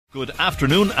Good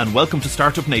afternoon and welcome to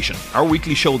Startup Nation, our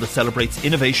weekly show that celebrates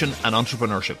innovation and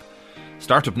entrepreneurship.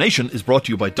 Startup Nation is brought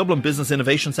to you by Dublin Business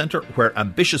Innovation Centre, where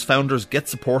ambitious founders get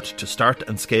support to start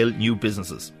and scale new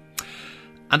businesses.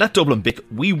 And at Dublin BIC,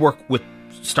 we work with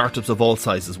startups of all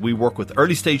sizes. We work with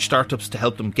early stage startups to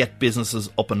help them get businesses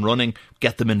up and running,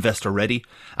 get them investor ready.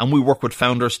 And we work with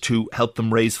founders to help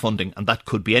them raise funding. And that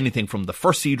could be anything from the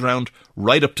first seed round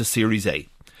right up to Series A.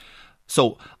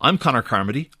 So, I'm Conor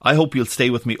Carmody. I hope you'll stay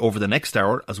with me over the next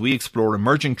hour as we explore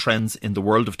emerging trends in the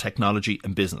world of technology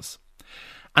and business.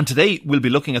 And today we'll be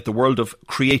looking at the world of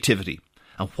creativity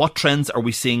and what trends are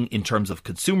we seeing in terms of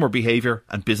consumer behaviour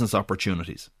and business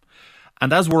opportunities.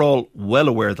 And as we're all well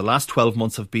aware, the last 12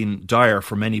 months have been dire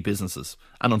for many businesses.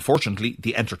 And unfortunately,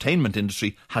 the entertainment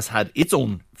industry has had its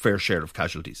own fair share of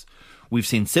casualties. We've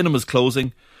seen cinemas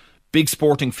closing, big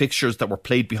sporting fixtures that were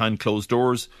played behind closed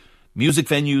doors, music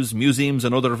venues, museums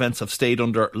and other events have stayed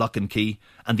under lock and key,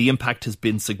 and the impact has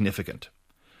been significant.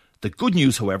 The good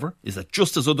news, however, is that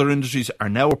just as other industries are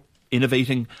now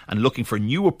innovating and looking for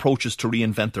new approaches to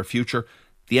reinvent their future,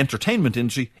 the entertainment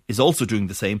industry is also doing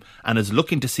the same and is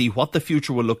looking to see what the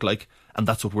future will look like, and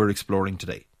that's what we're exploring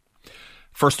today.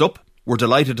 First up, we're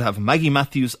delighted to have Maggie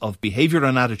Matthews of Behaviour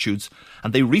and Attitudes,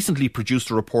 and they recently produced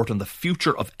a report on the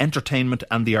future of entertainment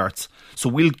and the arts, so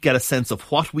we'll get a sense of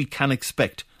what we can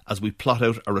expect as we plot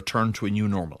out a return to a new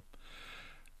normal.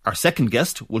 Our second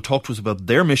guest will talk to us about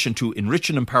their mission to enrich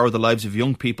and empower the lives of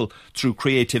young people through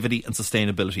creativity and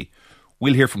sustainability.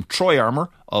 We'll hear from Troy Armour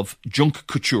of Junk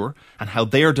Couture and how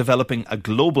they are developing a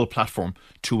global platform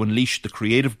to unleash the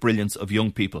creative brilliance of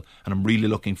young people, and I'm really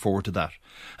looking forward to that.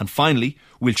 And finally,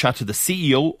 we'll chat to the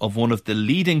CEO of one of the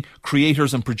leading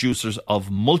creators and producers of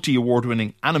multi-award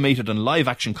winning animated and live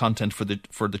action content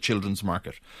for the children's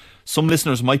market. Some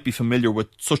listeners might be familiar with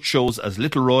such shows as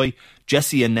Little Roy,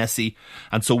 Jessie and Nessie,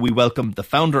 and so we welcome the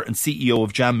founder and CEO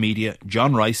of Jam Media,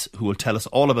 John Rice, who will tell us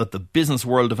all about the business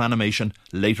world of animation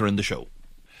later in the show.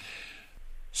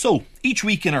 So, each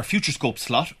week in our Futurescope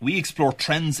slot, we explore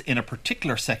trends in a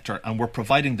particular sector, and we're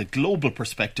providing the global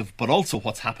perspective, but also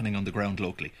what's happening on the ground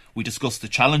locally. We discuss the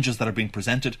challenges that are being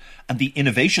presented and the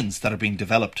innovations that are being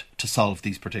developed to solve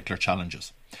these particular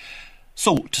challenges.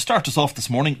 So, to start us off this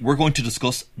morning, we're going to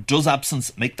discuss, does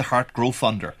absence make the heart grow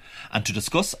fonder? And to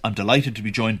discuss, I'm delighted to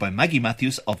be joined by Maggie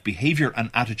Matthews of Behaviour and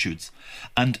Attitudes.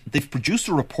 And they've produced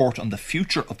a report on the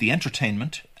future of the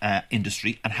entertainment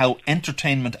industry and how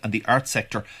entertainment and the arts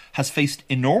sector has faced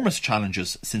enormous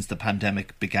challenges since the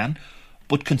pandemic began.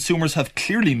 But consumers have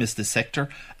clearly missed this sector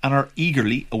and are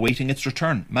eagerly awaiting its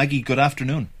return. Maggie, good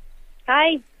afternoon.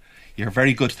 Hi. You're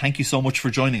very good. Thank you so much for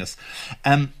joining us.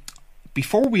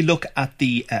 Before we look at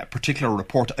the particular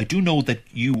report, I do know that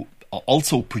you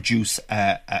also produce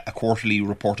a quarterly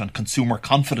report on consumer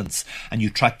confidence, and you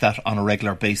track that on a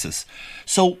regular basis.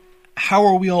 So how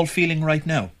are we all feeling right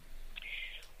now?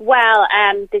 Well,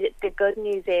 the good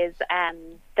news is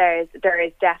there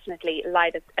is definitely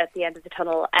light at the end of the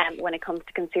tunnel when it comes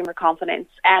to consumer confidence.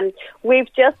 We've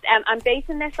just I'm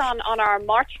basing this on our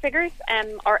March figures.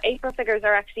 Our April figures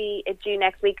are actually due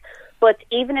next week, but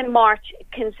even in March,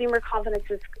 consumer confidence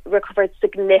has recovered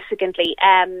significantly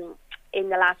in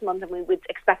the last month, and we would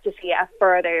expect to see a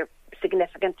further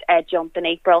significant jump in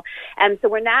April. So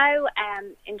we're now,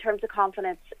 in terms of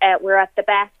confidence, we're at the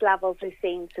best levels we've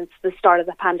seen since the start of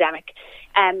the pandemic,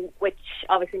 which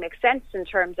obviously makes sense in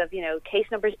terms of, case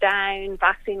numbers down,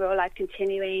 vaccine rollout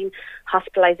continuing,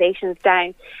 hospitalizations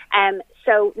down.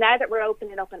 So now that we're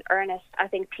opening up in earnest, I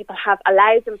think people have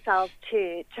allowed themselves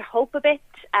to hope a bit,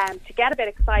 to get a bit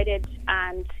excited,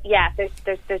 and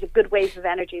there's a good wave of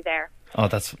energy there. Oh,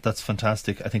 that's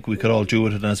fantastic. I think we could all do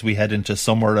it, and as we head into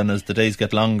summer and as the days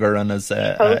get longer and as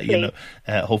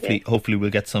hopefully we'll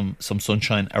get some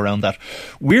sunshine around that.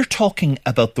 We're talking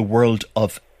about the world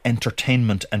of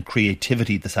entertainment and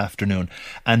creativity this afternoon,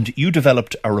 and you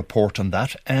developed a report on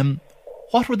that.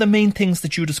 What were the main things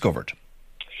that you discovered?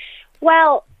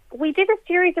 Well, we did a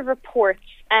series of reports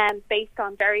based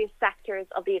on various sectors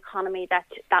of the economy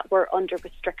that were under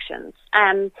restrictions.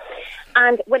 And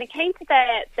when it came to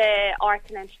the arts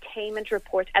and entertainment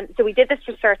report, so we did this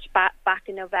research back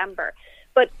in November,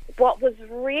 but what was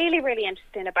really, really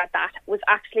interesting about that was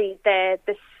actually the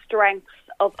strength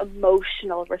of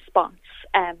emotional response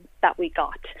that we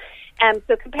got.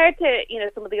 So compared to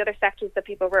some of the other sectors that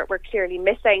people were clearly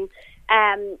missing,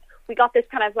 we got this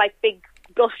kind of like big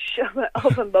gush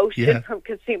of emotion from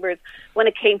consumers when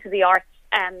it came to the arts.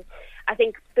 I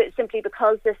think simply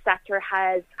because this sector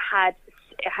has had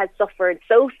has suffered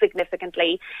so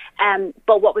significantly.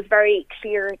 But what was very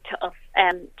clear to us,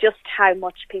 just how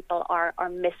much people are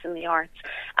missing the arts,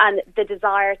 and the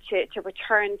desire to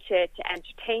return to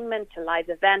entertainment, to live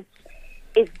events,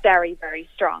 is very, very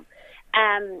strong.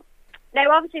 Now,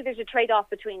 obviously, there's a trade-off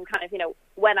between kind of,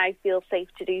 when I feel safe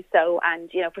to do so, and,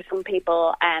 for some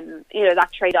people,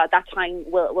 that trade-off, that time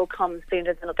will come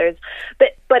sooner than others.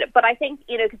 But I think,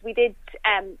 because we did,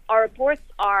 our reports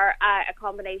are a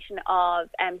combination of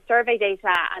survey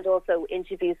data and also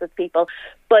interviews with people.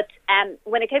 But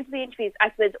when it came to the interviews,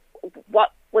 I suppose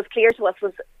what was clear to us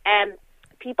was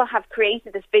people have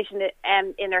created this vision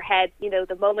in their head,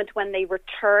 the moment when they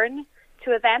return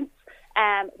to events,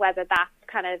 whether that's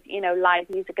kind of, live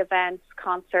music events,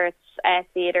 concerts,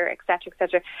 theatre,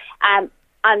 etc.,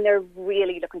 and they're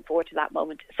really looking forward to that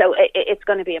moment. So it's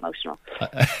going to be emotional.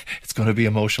 It's going to be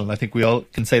emotional. I think we all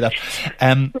can say that.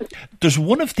 There's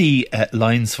one of the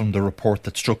lines from the report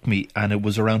that struck me, and it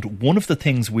was around, one of the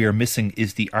things we are missing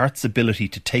is the art's ability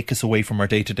to take us away from our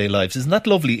day-to-day lives. Isn't that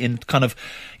lovely? In kind of,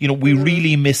 we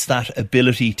really miss that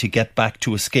ability to get back,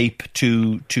 to escape,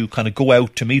 to kind of go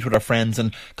out, to meet with our friends,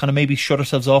 and kind of maybe shut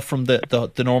ourselves off from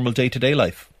the normal day-to-day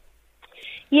life.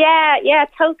 Yeah,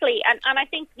 totally. And I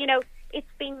think,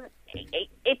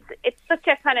 it's such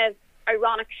a kind of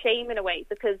ironic shame in a way,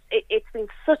 because it's been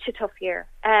such a tough year.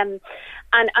 And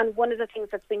one of the things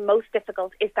that's been most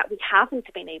difficult is that we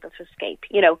haven't been able to escape,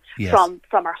 yes,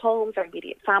 from our homes, our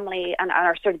immediate family, and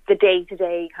our sort of the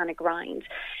day-to-day kind of grind.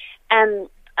 And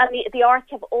the arts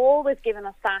have always given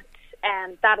us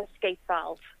that escape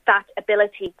valve, that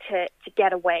ability to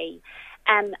get away.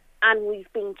 And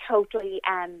we've been totally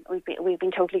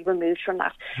removed from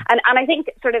that. And I think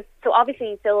so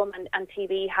obviously film and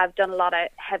TV have done a lot of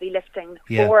heavy lifting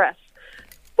for us.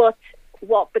 But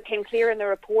what became clear in the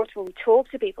report when we talked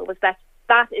to people was that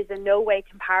is in no way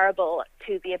comparable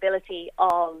to the ability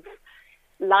of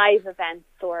live events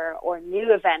or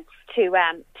new events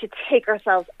to take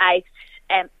ourselves out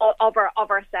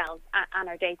of ourselves and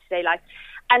our day-to-day life.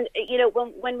 And,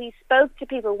 when we spoke to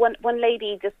people, one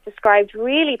lady just described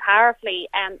really powerfully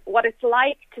what it's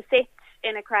like to sit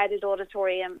in a crowded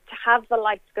auditorium, to have the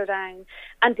lights go down,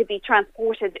 and to be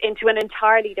transported into an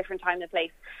entirely different time and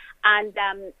place. And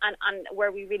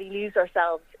where we really lose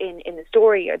ourselves in the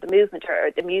story or the movement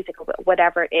or the music or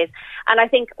whatever it is. And I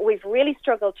think we've really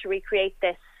struggled to recreate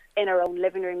this in our own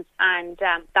living rooms, and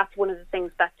that's one of the things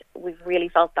that we've really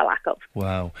felt the lack of.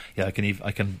 Wow, yeah, I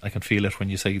can feel it when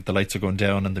you say the lights are going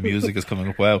down and the music is coming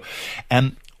up. Wow.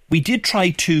 We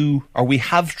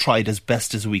have tried as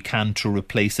best as we can to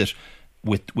replace it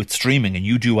with streaming, and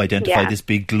you do identify this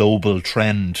big global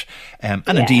trend, and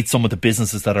indeed some of the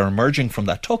businesses that are emerging from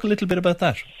that. Talk a little bit about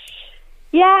that.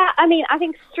 Yeah, I mean, I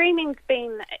think streaming's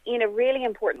been a really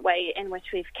important way in which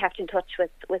we've kept in touch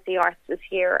with the arts this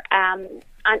year.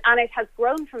 And it has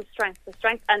grown from strength to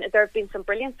strength, and there have been some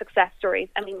brilliant success stories.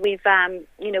 I mean, we've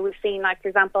seen, like, for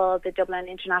example, the Dublin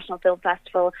International Film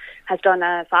Festival has done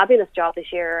a fabulous job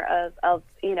this year of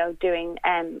doing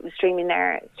streaming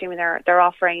their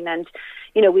offering, and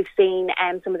we've seen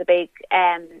some of the big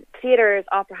theatres,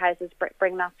 opera houses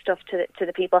bring that stuff to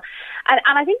the people, and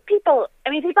I think people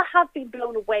have been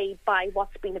blown away by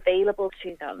what's been available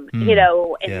to them,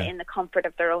 in the comfort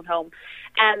of their own home.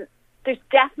 There's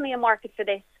definitely a market for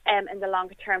this in the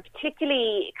longer term,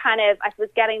 particularly kind of, I suppose,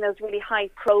 getting those really high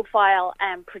profile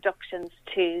productions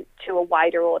to a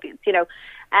wider audience.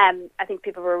 I think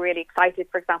people were really excited,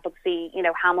 for example, to see,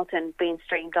 Hamilton being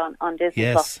streamed on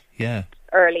Disney Plus. Yeah.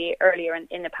 Earlier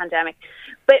in the pandemic.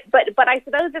 But I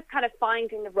suppose it's kind of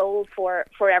finding the role for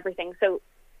everything. So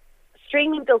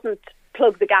streaming doesn't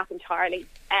plug the gap entirely.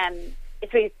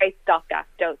 It's really a great stopgap,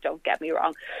 don't get me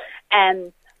wrong.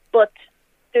 But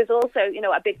there's also,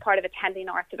 a big part of attending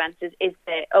arts events is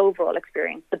the overall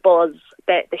experience, the buzz,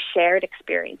 the shared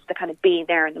experience, the kind of being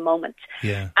there in the moment.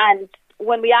 Yeah. And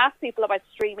when we asked people about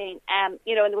streaming, and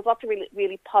there was lots of really,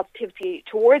 really positivity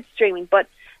towards streaming, but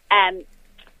I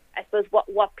suppose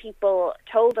what people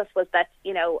told us was that,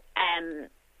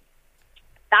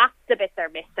 that's the bit they're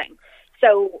missing.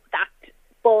 So that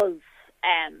buzz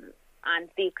and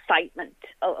the excitement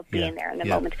of being there in the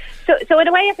moment. So in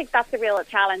a way, I think that's a real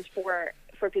challenge for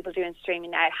people doing streaming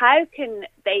now. How can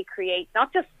they create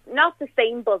not the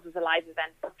same buzz as a live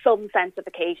event, but some sense of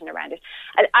occasion around it?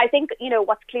 And I think,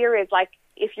 what's clear is, like,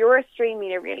 if you're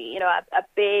streaming a really, a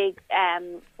big,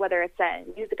 whether it's a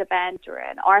music event or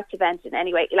an arts event in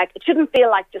any way, like, it shouldn't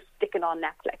feel like just sticking on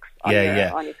Netflix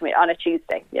on a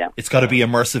Tuesday. It's got to be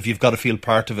immersive. You've got to feel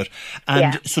part of it.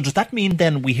 And so does that mean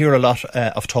then we hear a lot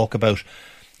of talk about,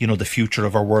 the future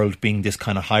of our world being this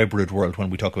kind of hybrid world when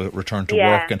we talk about return to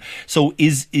work. And so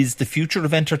is the future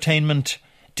of entertainment,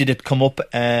 did it come up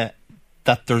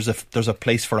that there's a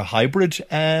place for a hybrid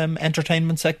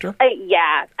entertainment sector?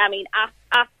 Yeah, I mean,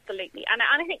 absolutely. And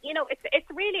I think, it's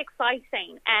really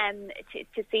exciting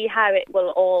to see how it will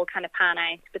all kind of pan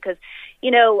out, because,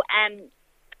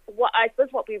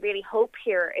 what we really hope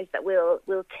here is that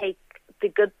we'll take the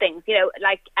good things,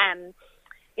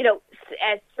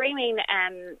 streaming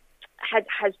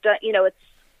has done,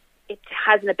 it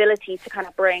has an ability to kind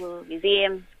of bring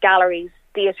museums, galleries,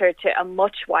 theatre to a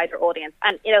much wider audience.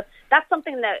 And, that's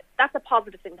something that's a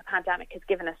positive thing the pandemic has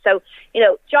given us. So,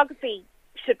 geography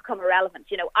should become irrelevant.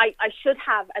 I should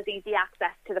have as easy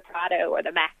access to the Prado or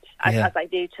the Met as I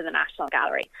do to the National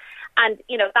Gallery. And,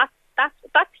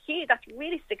 that's huge. That's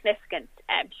really significant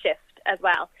shift as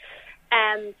well.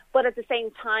 But at the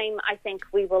same time, I think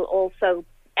we will also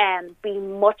be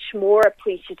much more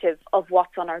appreciative of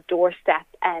what's on our doorstep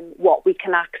and what we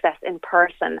can access in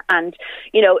person. And,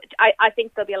 I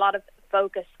think there'll be a lot of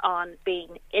focus on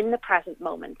being in the present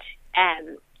moment,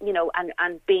 and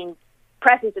being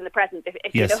present in the present.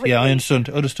 If yes, I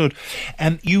understood.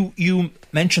 You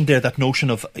mentioned there that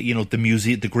notion of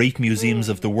the great museums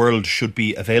of the world should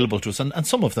be available to us, and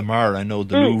some of them are. I know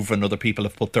the Louvre and other people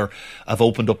have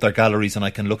opened up their galleries, and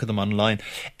I can look at them online.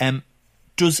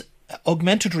 Does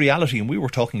augmented reality, and we were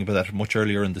talking about that much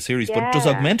earlier in the series, but does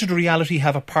augmented reality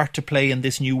have a part to play in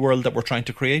this new world that we're trying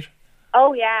to create?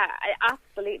 Oh yeah,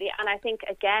 absolutely. And I think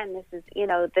again, this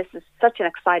is such an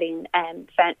exciting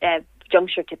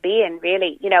juncture to be in,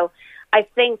 really. I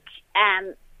think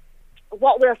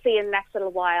what we'll see in the next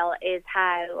little while is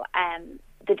how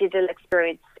the digital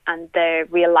experience and the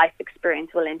real life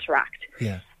experience will interact.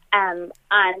 Yeah. And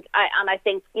I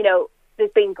think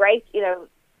there's been great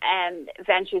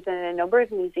ventures in a number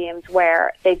of museums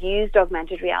where they've used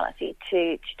augmented reality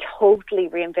to totally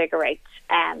reinvigorate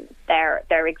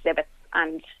their exhibits,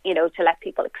 and to let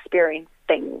people experience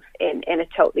things in a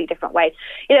totally different way.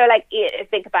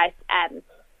 Think about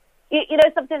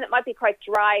something that might be quite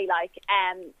dry, like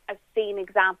I've seen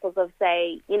examples of,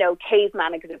 say,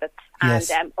 caveman exhibits,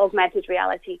 and augmented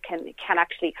reality can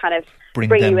actually kind of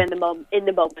bring you in the moment.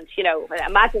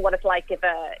 Imagine what it's like if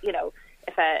a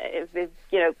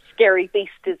scary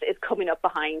beast is coming up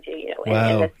behind you. Wow.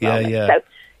 In this moment. Yeah. So,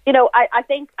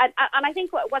 I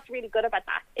think what's really good about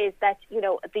that is that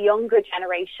the younger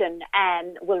generation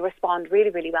will respond really,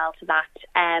 really well to that.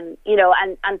 And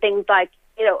things like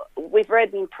we've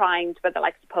already been primed by the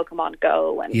likes of Pokemon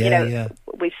Go, and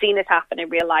we've seen it happen in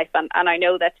real life. And I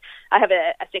know that I have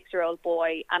a 6-year-old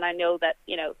boy, and I know that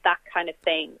that kind of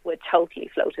thing would totally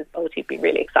float his boat. He'd be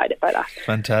really excited by that.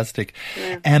 Fantastic.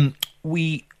 Yeah.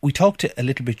 We talked a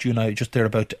little bit, you and I, just there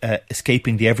about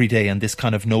escaping the everyday, and this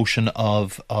kind of notion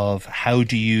of how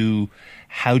do you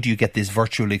get this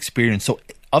virtual experience. So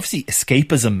obviously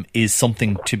escapism is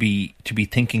something to be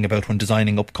thinking about when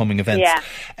designing upcoming events.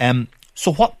 Yeah.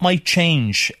 So what might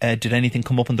change? Did anything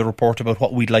come up in the report about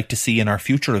what we'd like to see in our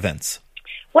future events?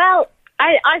 Well,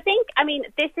 I think,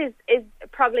 this is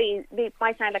probably, it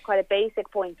might sound like quite a basic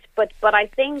point, but I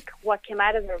think what came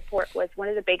out of the report was one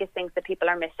of the biggest things that people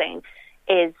are missing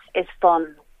is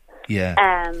fun.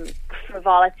 Yeah.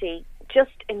 Frivolity,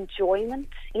 just enjoyment,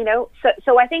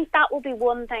 So I think that will be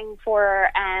one thing for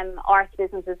arts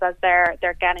businesses as they're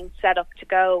getting set up to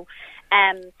go.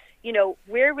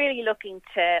 We're really looking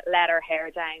to let our hair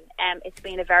down. It's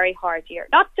been a very hard year,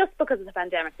 not just because of the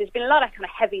pandemic. There's been a lot of kind of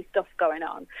heavy stuff going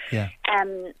on. Yeah.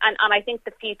 And I think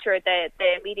the future, the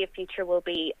immediate future, will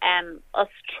be us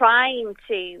trying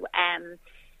to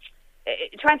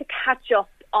catch up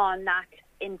on that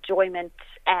enjoyment,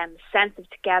 sense of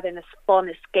togetherness, fun,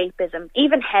 escapism,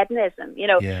 even hedonism.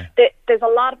 There's a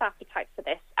lot of appetite for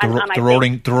this. The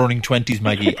roaring 20s,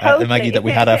 Maggie, totally. Maggie, that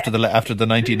we had after the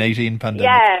 1918 pandemic.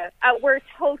 Yeah, we're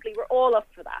all up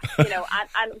for that,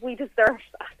 and we deserve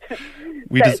that.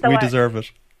 We deserve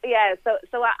it. Yeah,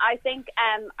 so I think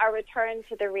our return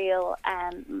to the real,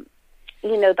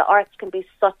 the arts can be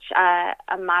such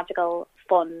a magical,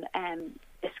 fun,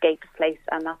 escape place,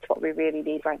 and that's what we really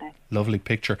need right now. Lovely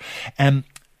picture.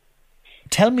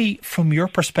 Tell me, from your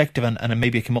perspective, and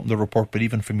maybe it came up in the report, but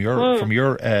even from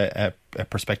your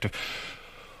perspective,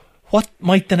 what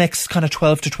might the next kind of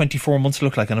 12 to 24 months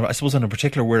look like? And I suppose in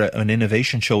particular, we're an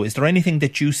innovation show. Is there anything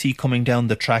that you see coming down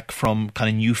the track from kind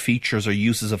of new features or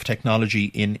uses of technology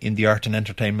in the art and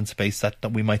entertainment space that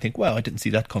we might think, well, I didn't see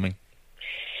that coming?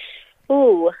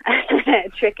 Ooh,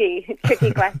 tricky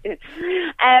question.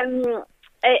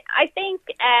 I think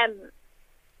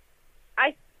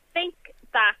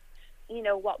that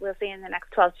what we'll see in the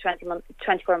next 12 to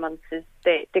 24 months is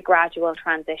the gradual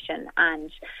transition.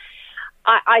 And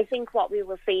I think what we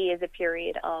will see is a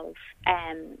period of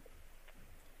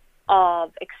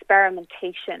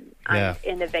experimentation and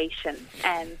innovation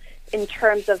in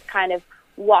terms of kind of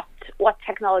what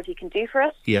technology can do for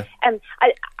us. Yeah.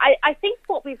 I think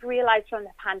what we've realised from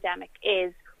the pandemic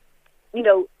is,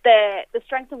 the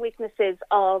strengths and weaknesses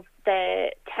of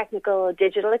the technical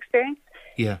digital experience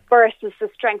versus the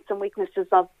strengths and weaknesses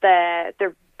of the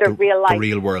real life, the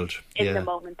real world, in the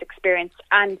moment experience.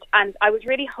 And I would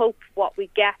really hope what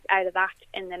we get out of that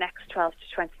in the next 12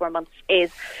 to 24 months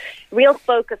is real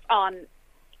focus on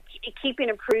keeping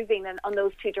improving on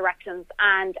those two directions.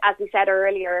 And as we said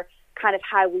earlier, kind of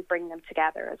how we bring them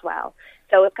together as well.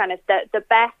 So it's kind of the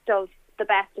best of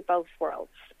both worlds.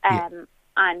 And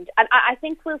I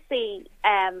think we'll see,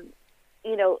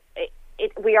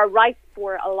 we are ripe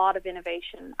for a lot of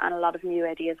innovation and a lot of new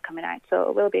ideas coming out. So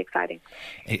it will be exciting.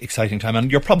 Exciting time.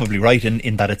 And you're probably right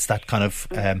in that it's that kind of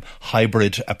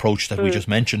hybrid approach that we just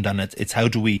mentioned. And it's how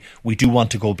do we do want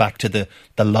to go back to the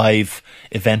live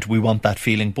event. We want that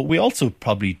feeling. But we also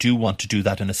probably do want to do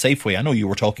that in a safe way. I know you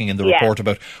were talking in the report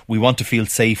about we want to feel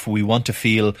safe. We want to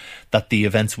feel that the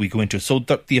events we go into. So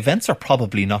the events are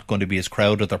probably not going to be as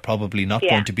crowded. They're probably not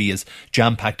going to be as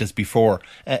jam-packed as before.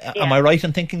 Am I right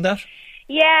in thinking that?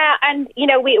 Yeah, and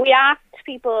we asked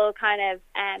people kind of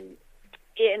in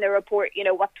the report,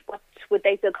 what would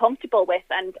they feel comfortable with,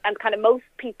 and kind of most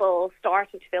people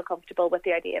started to feel comfortable with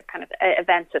the idea of kind of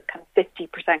events at kind of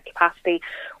 50% capacity,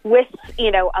 with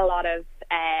a lot of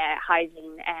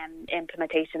hygiene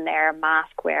implementation there,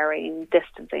 mask wearing,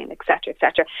 distancing, etc.,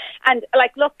 etc. And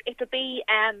look, it'll be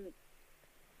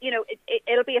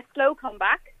it'll be a slow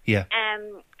comeback. Yeah.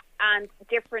 And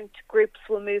different groups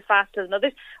will move faster than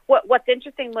others. What's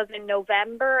interesting was in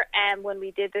November, when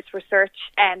we did this research,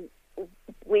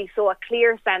 we saw a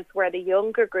clear sense where the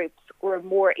younger groups were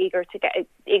more eager to get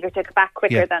back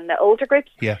quicker than the older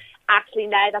groups. Yeah. Actually,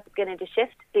 now that's beginning to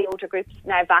shift. The older groups,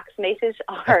 now vaccinated,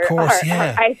 are out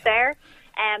there,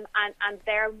 and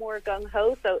they're more gung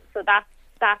ho. So that's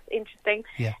interesting.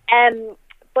 Yeah.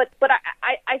 But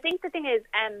I think the thing is,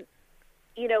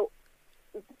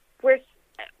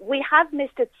 we have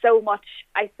missed it so much.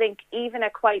 I think even a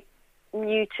quite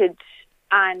muted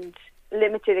and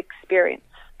limited experience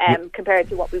compared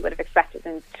to what we would have expected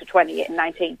in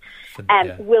 2019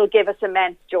 will give us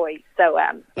immense joy. So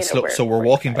we're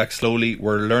walking back slowly.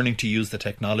 We're learning to use the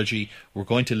technology. We're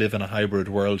going to live in a hybrid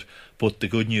world, but the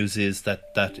good news is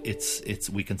that it's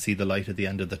we can see the light at the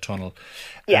end of the tunnel.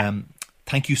 Yeah.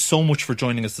 Thank you so much for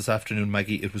joining us this afternoon,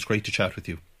 Maggie. It was great to chat with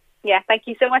you. Yeah, thank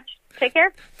you so much. Take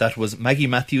care. That was Maggie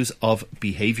Matthews of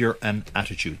Behaviour and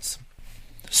Attitudes.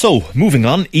 So, moving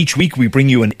on, each week we bring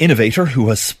you an innovator who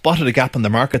has spotted a gap in the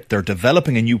market. They're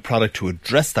developing a new product to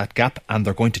address that gap, and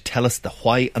they're going to tell us the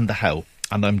why and the how.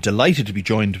 And I'm delighted to be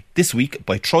joined this week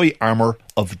by Troy Armour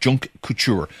of Junk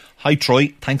Couture. Hi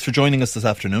Troy, thanks for joining us this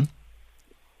afternoon.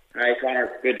 Hi Conor,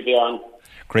 good to be on.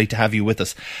 Great to have you with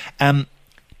us.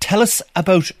 Tell us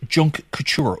about Junk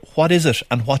Couture. What is it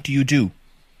and what do you do?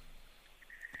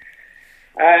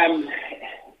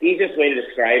 The easiest way to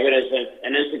describe it is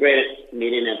an integrated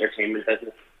media and entertainment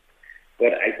business.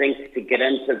 But I think to get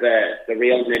into the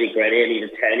real nitty gritty, I need to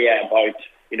tell you about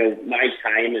my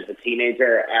time as a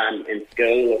teenager in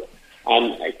school.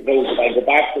 I suppose if I go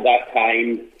back to that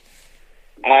time,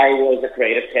 I was a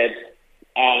creative kid.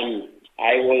 I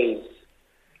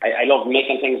loved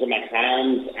making things with my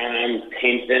hands and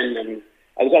painting, and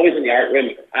I was always in the art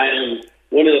room. And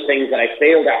one of the things that I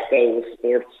failed at though was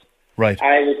sports. Right.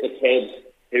 I was the kid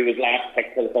who was last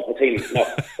picked for the football team. No,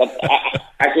 but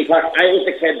I was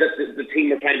the kid that the team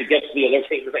were trying to get to the other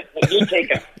team. It was like, you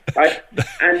take it, right?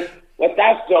 And what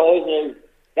that does is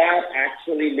that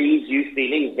actually leaves you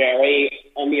feeling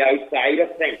very on the outside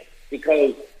of things,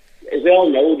 because as we all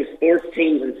know, the sports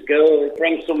teams in school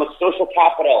bring so much social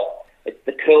capital. It's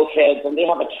the cool kids, and they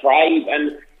have a tribe.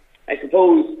 And I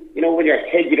suppose when you're a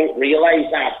kid, you don't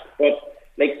realise that, but.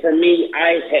 For me,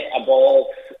 I hit a ball,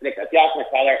 if you ask my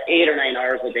father, 8 or 9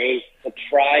 hours a day to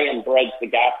try and bridge the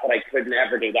gap, but I could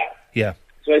never do that. Yeah.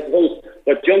 So I suppose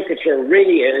what Junk Couture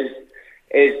really is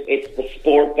it's the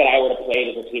sport that I would have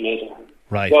played as a teenager.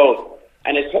 Right. So,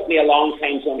 and it took me a long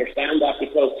time to understand that,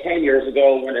 because 10 years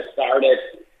ago when it started,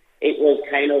 it was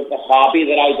kind of the hobby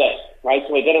that I did, right?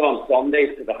 So I did it on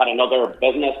Sundays because I had another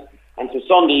business, and so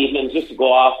Sunday evenings just to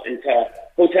go off into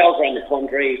hotels around the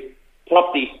country, put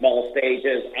up these small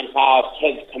stages and have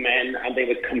kids come in and they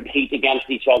would compete against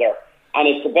each other. And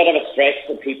it's a bit of a stretch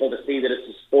for people to see that it's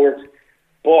a sport.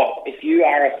 But if you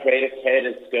are a creative kid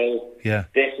in school,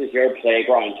 this is your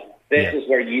playground. This is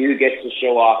where you get to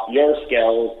show off your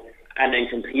skills and then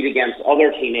compete against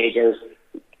other teenagers,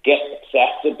 get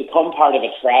accepted, become part of a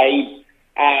tribe.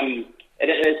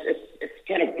 It's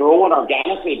kind of growing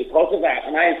organically because of that.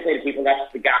 And I say to people,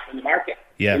 that's the gap in the market.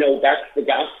 Yeah. That's the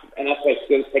gap, and that's why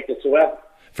schools take it so well.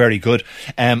 Very good.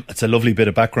 It's a lovely bit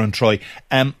of background, Troy.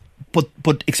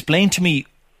 But explain to me.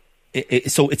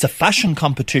 So it's a fashion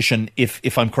competition,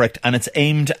 if I'm correct, and it's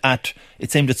aimed at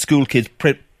school kids,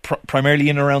 primarily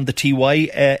in around the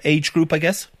TY age group, I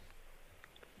guess.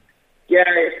 Yeah,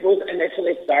 I suppose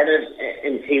initially it started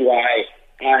in TY,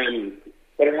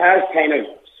 but it has kind of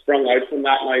sprung out from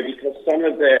that now because some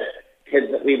of the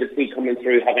kids that we would see coming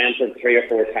through have entered 3 or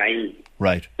 4 times.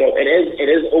 Right. So it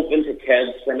is open to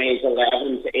kids from age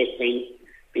 11 to 18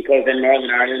 because in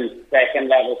Northern Ireland, second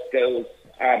level schools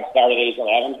start at age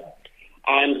 11.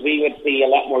 And we would see a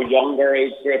lot more younger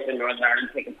age groups in Northern Ireland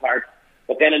taking part.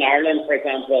 But then in Ireland, for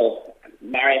example,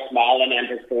 Marius Mallon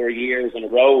entered 4 years in a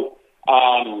row.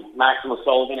 Maxim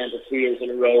O'Sullivan entered 2 years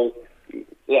in a row.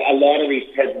 A lot of these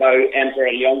kids now enter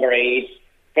at a younger age,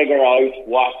 figure out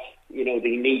what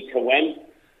they need to win,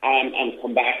 and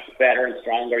come back better and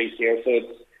stronger each year. So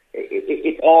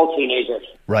it's all teenagers.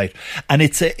 Right. And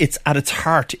it's at its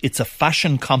heart, it's a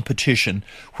fashion competition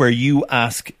where you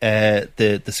ask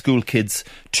the school kids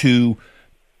to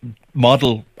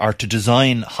model or to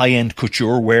design high-end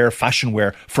couture wear, fashion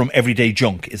wear from everyday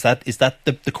junk. Is that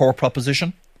the core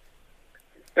proposition?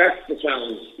 That's the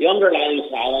challenge. The underlying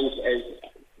challenge is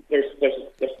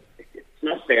it's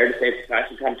not fair to say it's a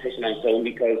fashion competition on its own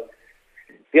because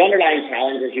the underlying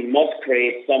challenge is you must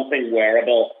create something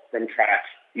wearable from trash.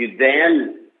 You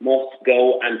then must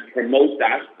go and promote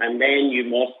that, and then you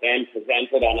must then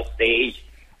present it on a stage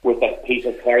with a piece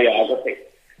of choreography.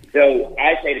 So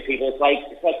I say to people, it's like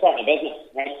starting a business,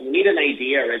 right? You need an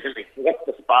idea originally. So what's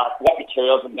the spot? What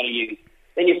materials I'm going to use?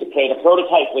 Then you have to create a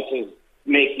prototype, which is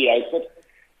make the outfit.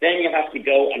 Then you have to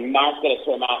go and market it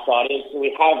to a mass audience. So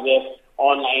we have this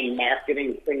online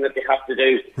marketing thing that they have to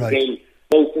do, right,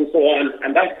 posts and so on,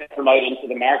 and that gets them out into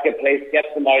the marketplace, gets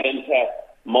them out into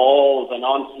malls and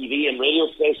on TV and radio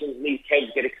stations, and these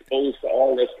kids get exposed to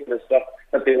all this kind of stuff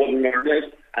that they wouldn't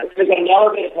normally. And so they've got an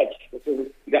elevator pitch, which is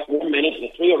you got 1 minute in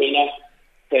the 3 Arena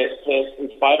to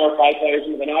inspire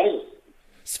 5,000 of an audience.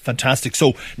 It's fantastic.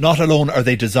 So not alone are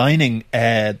they designing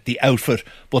the outfit,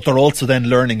 but they're also then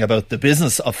learning about the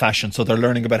business of fashion. So they're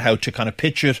learning about how to kind of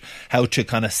pitch it, how to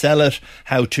kind of sell it,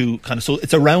 how to kind of, so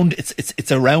it's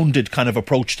a rounded kind of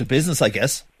approach to business, I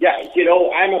guess. Yeah,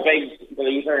 I'm a big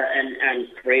believer in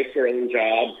create your own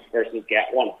job versus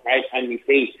get one, right? And you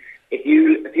see, if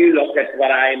you look at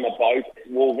what I'm about, it's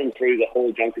woven through the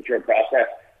whole junk couture process.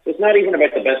 So it's not even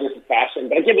about the business of fashion,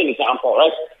 but I'll give you an example,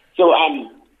 right? So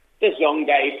this young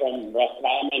guy from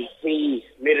Roscommon, he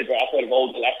made a dress out of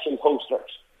old election posters,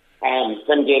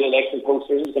 Gale election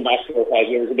posters, this was about 4 or 5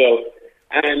 years ago.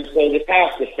 And so the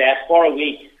task is set for a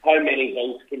week, how many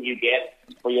votes can you get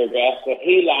for your dress? So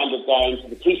he landed down to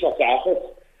the Taoiseach's office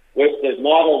with his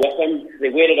model with him. They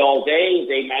waited all day.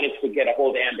 They managed to get a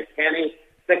hold of Enda Kenny.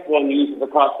 6-1 News was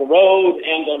across the road.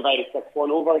 Enda invited 6-1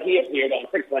 over. He appeared on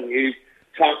 6-1 News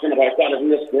talking about that. Isn't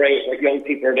this great what young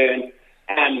people are doing?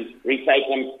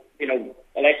 Recycling,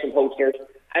 election posters.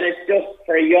 And it's just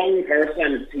for a young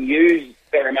person to use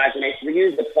their imagination, to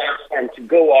use the platform to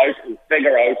go out and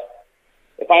figure out,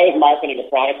 if I was marketing a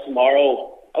product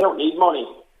tomorrow, I don't need money.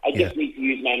 I just need to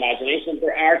use my imagination.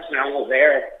 There are channels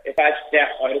there. If I step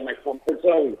out of my comfort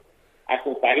zone, I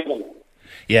can find them.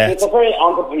 Yeah, so it's a very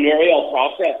entrepreneurial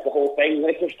process, the whole thing.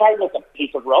 Like you're starting with a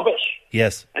piece of rubbish.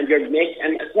 Yes. And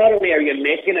and it's not only are you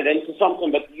making it into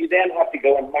something, but you then have to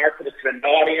go and market it to an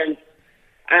audience.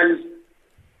 And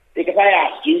like if I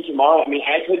asked you tomorrow,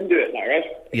 I couldn't do it now, right?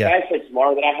 If I said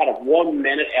tomorrow that I had a 1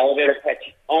 minute elevator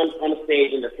pitch on a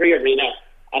stage in the 3 Arena,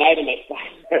 and I had to make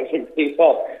 5,000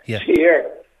 people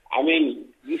cheer.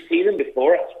 You see them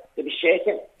before it. They'd be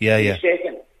shaking. They'd be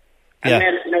shaking. And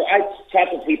then, I chat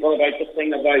to people about this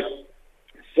thing about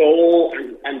soul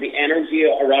and the energy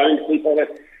around people.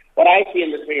 What I see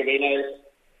in the 3 Arena is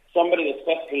somebody that's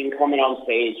 15 coming on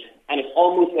stage, and it's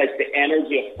almost like the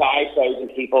energy of 5,000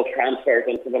 people transfers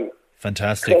into them.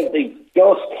 Fantastic. Because they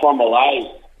just come alive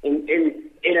in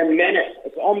a minute.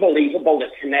 It's unbelievable the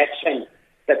connection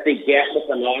that they get with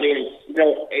an audience.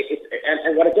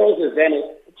 And what it does is then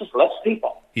it just lifts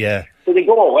people. Yeah. So they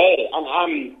go away.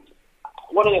 And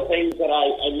one of the things that I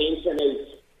mentioned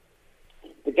is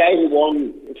the guy who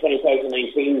won in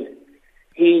 2019,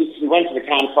 he went to the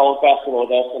Cannes Film Festival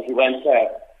with us, and he went to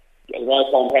the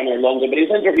Royal Film Premiere in London, but he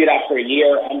was interviewed after a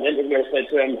year, and the interviewer said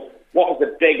to him, what was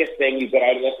the biggest thing you got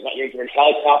out of this? You were in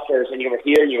helicopters, and you were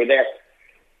here, and you were there.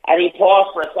 And he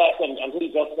paused for a second, and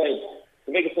he just said,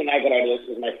 the biggest thing I got out of this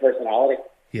is my personality.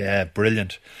 Yeah,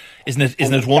 brilliant. Isn't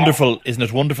it wonderful? Isn't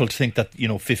it wonderful to think that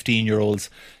 15-year-olds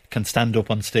can stand up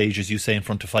on stage, as you say, in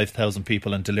front of 5,000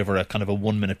 people and deliver a kind of a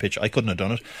 1-minute pitch? I couldn't have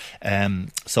done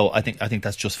it. So I think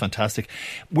that's just fantastic.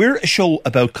 We're a show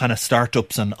about kind of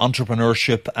startups and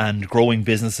entrepreneurship and growing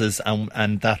businesses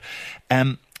and that.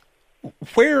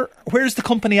 Where's the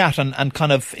company at, and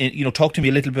kind of talk to me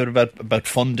a little bit about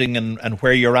funding and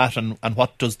where you're at and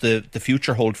what does the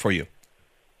future hold for you?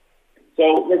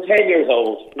 So we're 10 years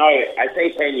old now. I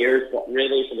say 10 years, but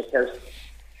really for the first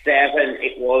 7,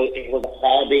 it was a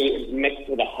hobby. It was mixed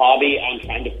with a hobby and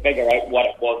trying to figure out what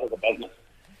it was as a business.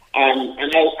 And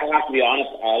I have to be honest,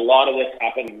 a lot of this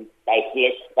happened by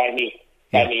me,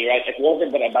 right? It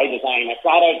wasn't by design. I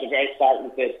thought out at the very start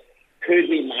and said, could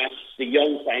we match the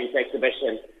Young Science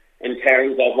Exhibition in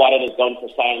terms of what it has done for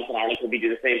science in Ireland? Could we do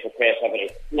the same for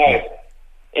creativity? Now,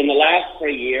 in the last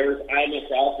 3 years, I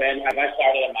myself I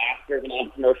started a master's in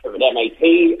entrepreneurship at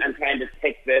MIT and trying to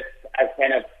take this as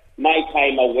kind of my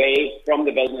time away from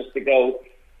the business to go,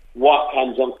 what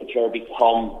can Juncture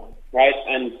become, right?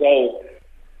 And so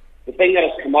the thing that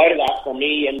has come out of that for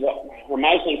me and where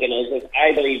my thinking is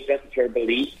I believe Juncture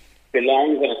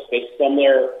belongs in a space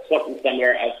something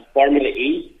similar as Formula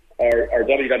E or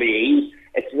WWE.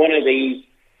 It's one of these,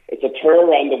 it's a tour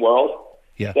around the world.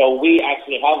 Yeah. So we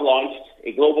actually have launched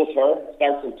a global tour. It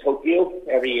starts in Tokyo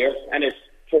every year, and it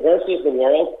traverses the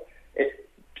world. It's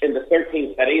in the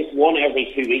 13 cities, one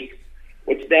every 2 weeks,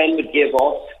 which then would give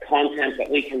us content that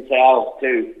we can sell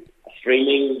to a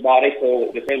streaming body.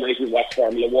 So the same way we watch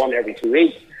Formula 1 every 2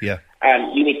 weeks. Yeah.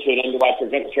 You need to tune in to watch the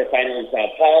Juncture final in Sao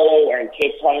Paulo or in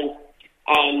Cape Town.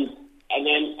 And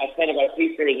then I said about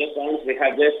 3 series this launch, we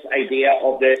have this idea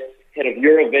of this kind of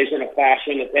Eurovision of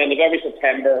fashion at the end of every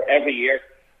September, every year,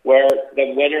 where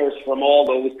the winners from all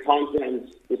those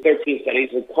continents, the 13 cities,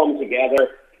 would come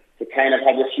together to kind of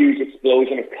have this huge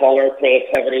explosion of colour,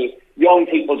 creativity, young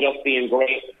people just being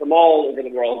great from all over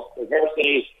the world,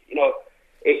 diversity,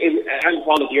 I'm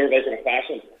calling it Eurovision of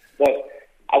fashion. But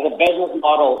as a business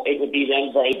model, it would be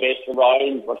then very based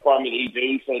around what Formula E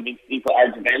do, so it means people are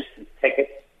events,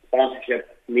 tickets,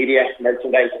 sponsorship, media,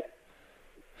 merchandise.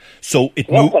 So it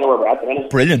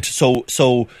brilliant.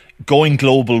 So going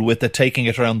global with it, taking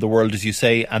it around the world, as you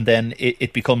say, and then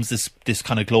it becomes this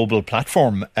kind of global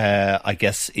platform. I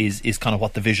guess is kind of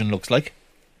what the vision looks like.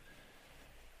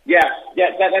 Yeah,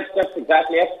 that's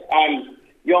exactly it.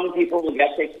 Young people will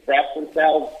get to express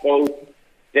themselves both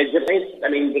digitally. I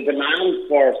mean, the demand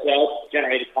for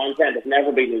self-generated content has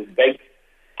never been as big,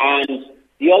 and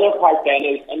the other part then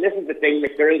is, and this is the thing,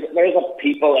 that there is a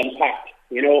people impact.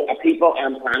 A people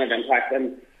and planet impact.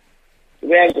 And the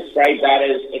way I describe that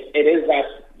is, it is that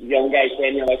young guy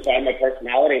saying, I found my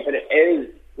personality, but it is,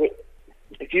 if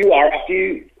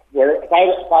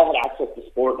I had access to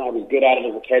sport and I was good at it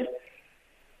as a kid,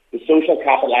 the social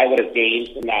capital I would have gained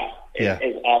from that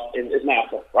is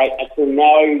massive, right? And so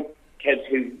now kids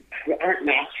who aren't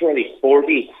naturally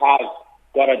sporty have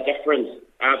got a different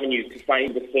avenue to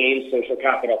find the same social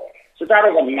capital. So that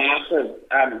is a massive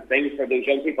thing for those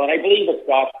young people, and I believe it's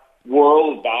got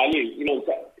world value.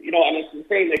 And it's the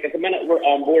same. Like at the minute, we're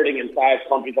onboarding in 5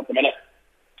 countries at the minute,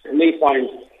 and we find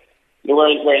we're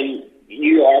in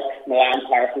New York, Milan,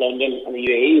 Paris, London, and the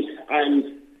UAE,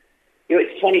 and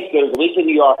it's 20 schools a week in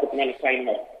New York at the minute signing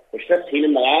up. There's 15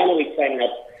 in Milan a week signing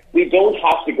up. We don't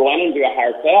have to go in and do a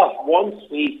hard sell. Once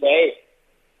we say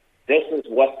this is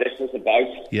what this is about,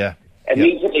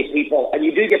 immediately people, and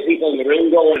you do get people in the room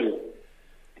going,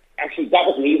 actually, that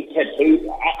was me as a kid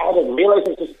too. I didn't realise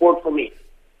it was a sport for me.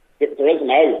 There is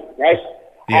now, right?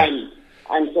 Yeah.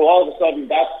 And so all of a sudden,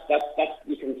 that's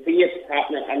you can see it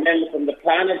happening. And then from the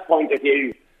planet point of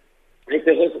view, there's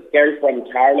this girl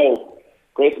from Carlo,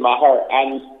 Grace Maher,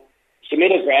 and she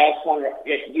made a dress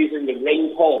using the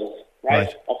ring pulls,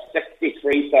 right, of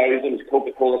 63,000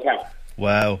 Coca-Cola cans.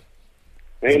 Wow.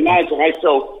 Now imagine, right?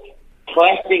 So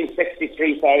collecting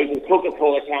 63,000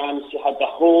 Coca-Cola cans, you had the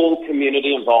whole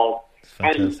community involved.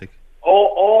 Fantastic. And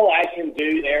all I can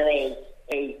do there is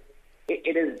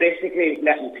it is basically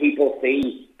letting people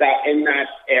see that in that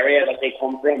area that they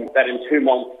come from, that in 2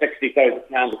 months, 60,000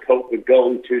 cans of Coke would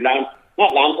go to not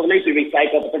landfill, they need to be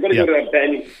recycled, but they're going to go to a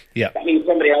bin. Yeah. That means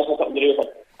somebody else has something to do with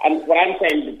it. And what I'm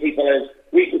saying to people is,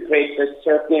 we can create this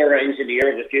circular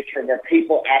engineer of the future where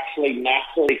people actually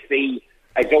naturally see,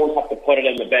 I don't have to put it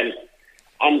in the bin.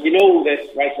 And you know this,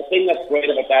 right? The thing that's great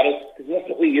about that is because that's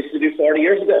what we used to do 40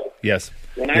 years ago. Yes.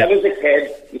 When I was a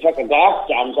kid, you took a glass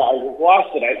jam jar, you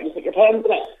washed it out, and you put your pens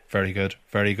in it. Very good,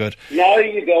 very good. Now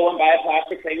you go and buy a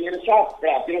plastic thing in a shop for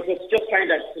that. You know, so it's just trying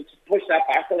to push that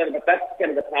back a little bit. That's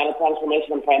kind of the kind of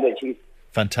transformation I'm trying to achieve.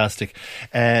 Fantastic.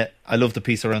 I love the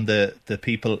piece around the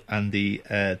people and the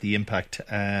impact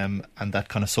and that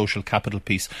kind of social capital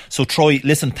piece. So Troy,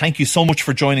 listen, thank you so much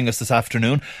for joining us this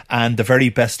afternoon, and the very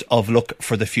best of luck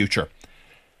for the future.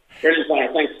 Brilliant,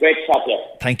 Connor. Thanks. Great to talk to you.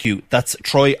 Thank you. That's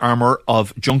Troy Armour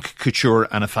of Junk Couture,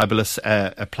 and a fabulous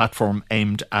a platform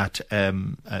aimed at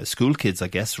school kids, I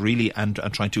guess, really, and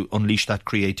trying to unleash that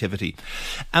creativity.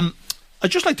 I'd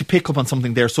just like to pick up on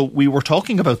something there. So we were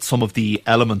talking about some of the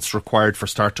elements required for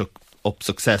startup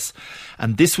success.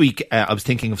 And this week, I was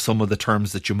thinking of some of the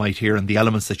terms that you might hear and the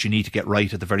elements that you need to get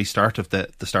right at the very start of the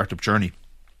startup journey.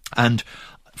 And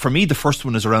for me, the first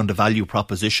one is around a value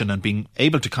proposition and being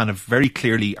able to kind of very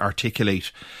clearly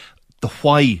articulate the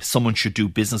why someone should do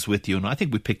business with you. And I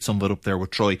think we picked some of it up there with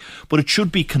Troy. But it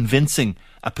should be convincing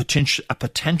a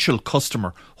potential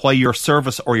customer why your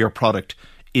service or your product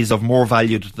is of more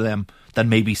value to them than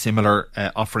maybe similar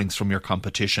offerings from your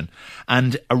competition.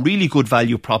 And a really good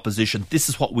value proposition, this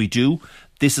is what we do,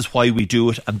 this is why we do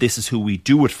it, and this is who we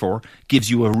do it for,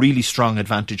 gives you a really strong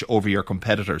advantage over your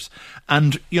competitors.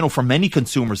 And, you know, for many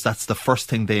consumers, that's the first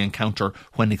thing they encounter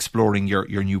when exploring your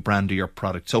new brand or your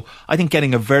product. So I think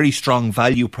getting a very strong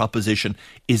value proposition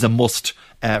is a must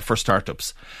for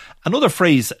startups. Another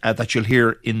phrase that you'll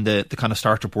hear in the kind of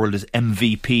startup world is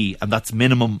MVP, and that's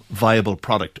minimum viable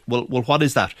product. Well, what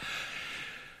is that?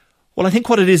 Well, I think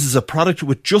what it is a product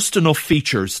with just enough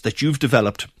features that you've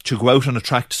developed to go out and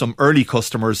attract some early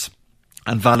customers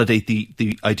and validate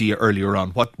the idea earlier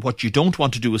on. What you don't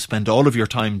want to do is spend all of your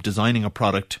time designing a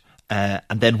product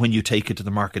and then when you take it to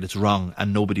the market, it's wrong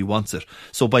and nobody wants it.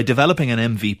 So by developing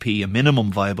an MVP, a minimum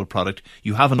viable product,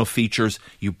 you have enough features,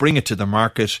 you bring it to the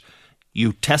market,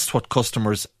 you test what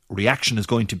customers' reaction is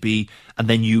going to be, and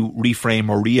then you reframe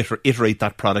or reiterate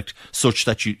that product such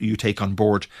that you take on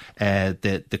board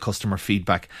the customer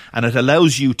feedback. And it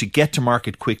allows you to get to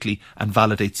market quickly and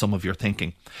validate some of your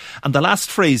thinking. And the last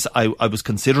phrase I was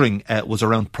considering was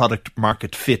around product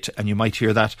market fit, and you might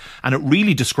hear that. And it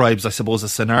really describes, I suppose, a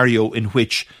scenario in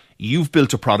which you've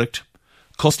built a product,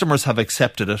 customers have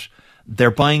accepted it,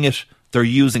 they're buying it, they're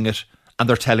using it, and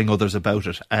they're telling others about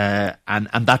it. And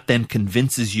that then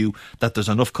convinces you that there's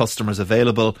enough customers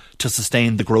available to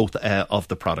sustain the growth of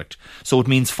the product. So it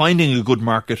means finding a good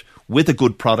market with a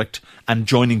good product and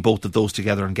joining both of those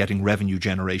together and getting revenue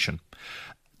generation.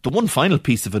 The one final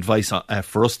piece of advice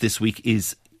for us this week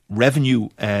is revenue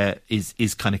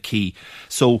is kind of key.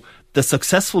 So the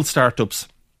successful startups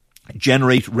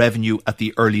generate revenue at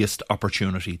the earliest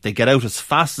opportunity. They get out as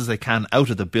fast as they can out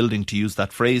of the building, to use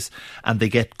that phrase, and they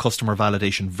get customer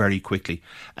validation very quickly.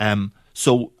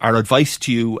 So our advice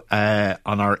to you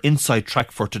on our inside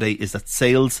track for today is that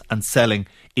sales and selling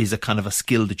is a kind of a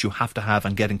skill that you have to have,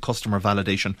 and getting customer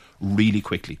validation really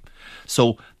quickly.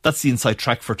 So that's the inside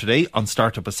track for today on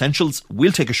Startup Essentials.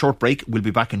 We'll take a short break. We'll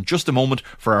be back in just a moment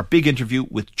for our big interview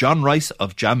with John Rice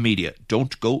of Jam Media.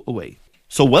 Don't go away.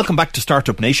 So welcome back to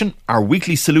Startup Nation, our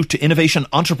weekly salute to innovation,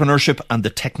 entrepreneurship and the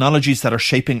technologies that are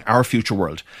shaping our future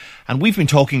world. And we've been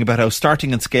talking about how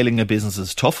starting and scaling a business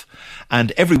is tough.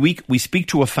 And every week we speak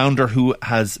to a founder who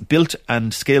has built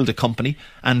and scaled a company,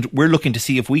 and we're looking to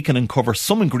see if we can uncover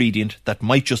some ingredient that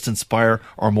might just inspire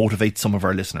or motivate some of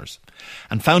our listeners.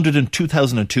 And founded in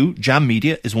 2002, Jam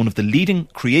Media is one of the leading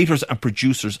creators and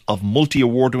producers of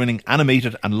multi-award-winning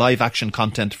animated and live-action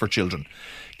content for children.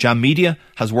 Jam Media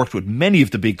has worked with many of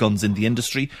the big guns in the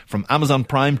industry, from Amazon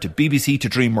Prime to BBC to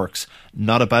DreamWorks.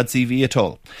 Not a bad CV at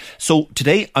all. So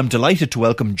today I'm delighted to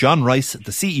welcome John Rice,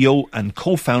 the CEO and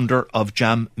co-founder of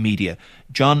Jam Media.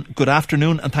 John, good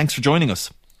afternoon and thanks for joining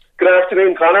us. Good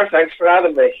afternoon, Connor. Thanks for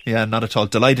having me. Yeah, not at all.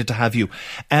 Delighted to have you.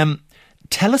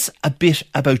 Tell us a bit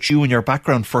about you and your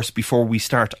background first before we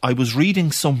start. I was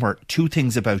reading somewhere two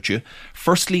things about you.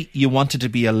 Firstly, you wanted to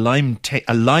be a lion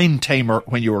tamer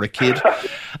when you were a kid.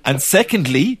 And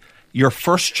secondly, your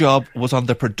first job was on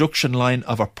the production line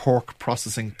of a pork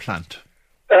processing plant.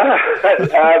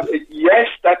 Yes,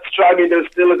 that's true. I mean, there's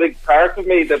still a big part of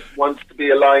me that wants to be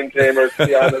a lion tamer, to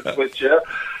be honest with you.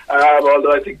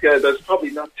 Although I think there's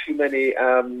probably not too many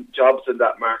jobs in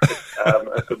that market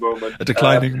at the moment. A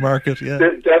declining market, yeah.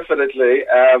 Definitely.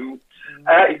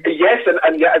 Yes,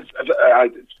 and yeah,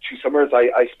 2 summers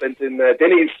I spent in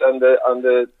Denny's on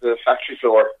the factory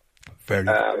floor,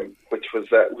 which was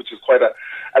quite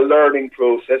a learning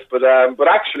process. But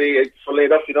actually, funnily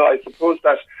enough, I suppose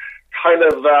that kind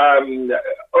of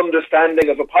understanding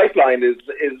of a pipeline is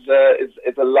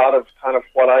a lot of kind of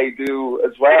what I do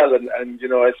as well, and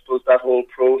I suppose that whole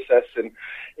process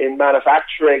in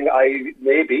manufacturing I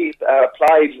maybe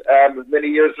applied many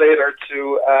years later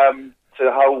to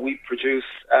how we produce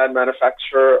and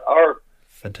manufacture our.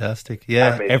 Fantastic!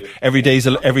 Yeah, every day's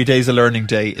a learning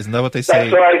day, isn't that what they say?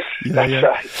 That's right. Yeah, That's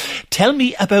right. Tell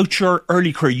me about your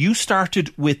early career. You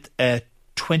started with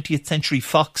 20th Century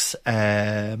Fox,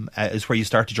 is where you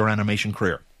started your animation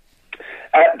career.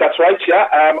 That's right. Yeah,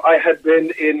 I had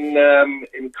been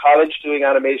in college doing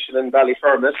animation in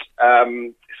Ballyfermot.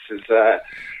 This is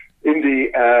in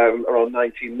the around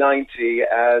 1990,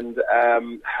 and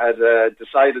had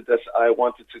decided that I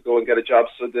wanted to go and get a job.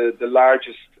 So the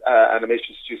largest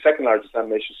animation studio, second largest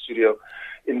animation studio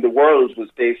in the world, was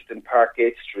based in Park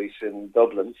 8th Street in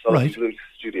Dublin, Sullivan Bluth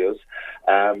Studios.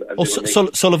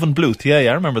 Sullivan Bluth,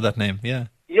 yeah, I remember that name, yeah.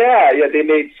 Yeah, they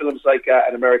made films like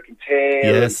An American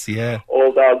Tail, yes, yeah,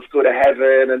 All Dogs Go to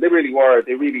Heaven, and they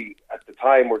really at the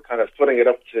time were kind of putting it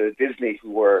up to Disney, who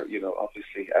were,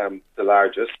 obviously the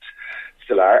largest,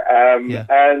 still are. And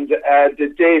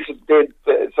the days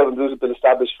Sullivan Bluth had been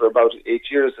established for about 8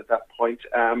 years at that point.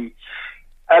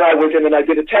 And I went in and I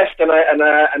did a test,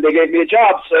 and they gave me a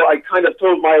job. So I kind of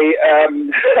told my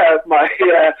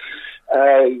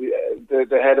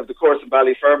the head of the course in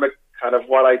Ballyfermot kind of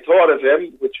what I thought of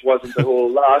him, which wasn't a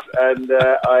whole lot, and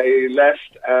I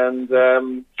left, and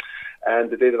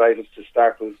the day that I was to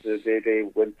start was the day they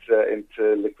went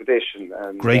into liquidation.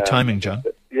 And great timing, John.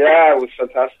 Yeah, it was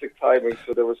fantastic timing.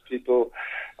 So there was people,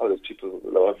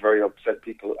 very upset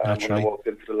people when I walked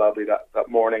into the lobby that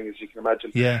morning, as you can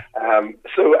imagine. Yeah.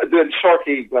 So then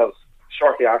shortly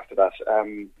after that,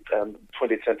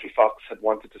 20th Century Fox had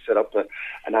wanted to set up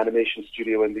an animation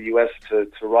studio in the US to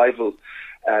rival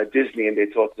Disney, and they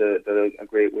thought that a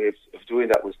great way of doing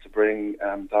that was to bring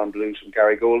Don Bluth and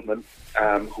Gary Goldman,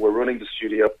 who were running the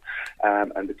studio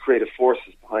and the creative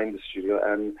forces behind the studio,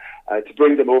 and to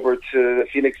bring them over to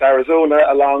Phoenix, Arizona,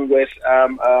 along with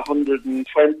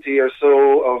 120 or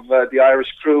so of the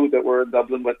Irish crew that were in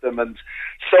Dublin with them. And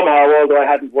somehow, although I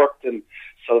hadn't worked in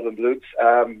Sullivan Bluth,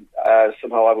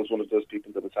 somehow I was one of those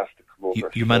people that was asked to come over.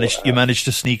 You managed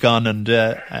to sneak on and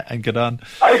get on.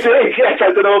 I did, yes.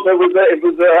 I don't know if it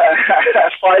was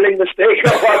a filing mistake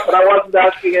or what, but I wasn't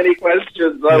asking any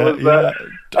questions. I was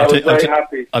very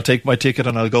happy. I'll take my ticket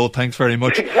and I'll go. Thanks very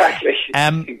much. Exactly.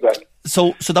 Exactly.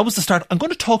 So that was the start. I'm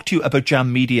going to talk to you about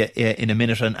Jam Media in a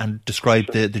minute and describe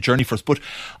the journey for us. But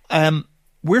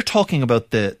we're talking about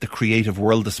the creative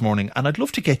world this morning, and I'd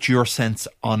love to get your sense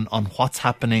on what's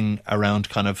happening around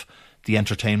kind of the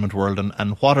entertainment world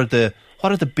and what are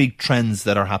the big trends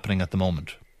that are happening at the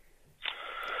moment.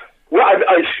 Well,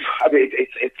 I mean,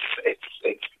 it's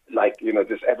like,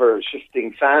 this ever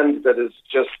shifting sand that is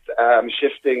just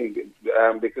shifting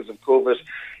because of COVID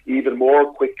even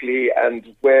more quickly,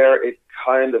 and where it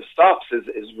kind of stops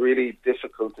is really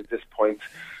difficult at this point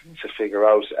to figure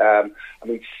out. I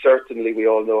mean, certainly we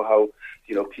all know how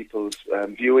people's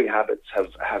viewing habits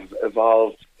have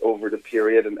evolved over the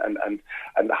period,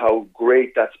 and how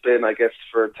great that's been, I guess,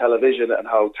 for television, and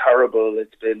how terrible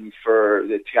it's been for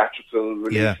the theatrical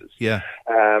releases. Yeah.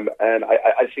 And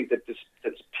I think that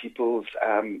people's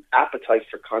appetite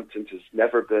for content has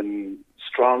never been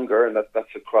stronger, and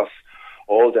that's across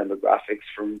all demographics,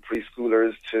 from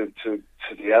preschoolers to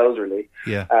the elderly.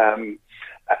 Yeah.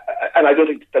 And I don't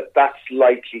think that's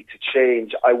likely to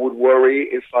change. I would worry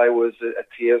if I was a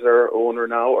theatre owner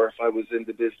now, or if I was in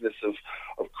the business of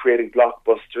creating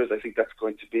blockbusters. I think that's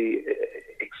going to be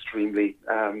extremely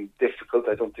difficult.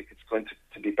 I don't think it's going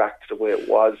to be back to the way it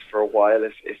was for a while,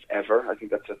 if ever. I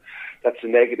think that's a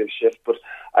negative shift. But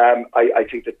I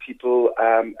think that people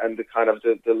and the kind of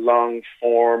the long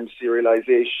form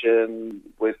serialization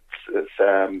with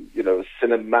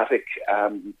cinematic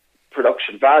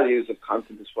production values of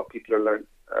content is what people are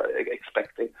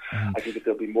expecting. I think that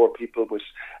there'll be more people with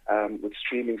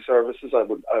streaming services. I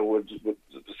would with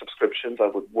the subscriptions. I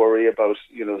would worry about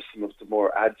some of the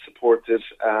more ad supported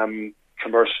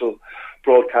commercial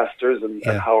broadcasters and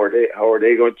how are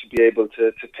they going to be able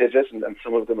to pivot, and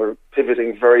some of them are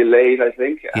pivoting very late, I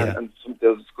think, and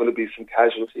there's going to be some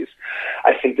casualties.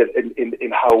 I think that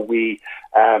in how we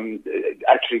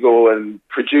actually go and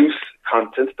produce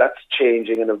content, that's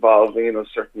changing and evolving.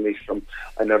 Certainly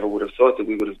I never would have thought that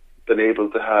we would have been able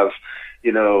to have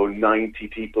 90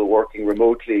 people working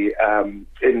remotely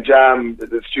in Jam,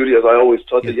 the studios. I always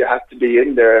thought that you had to be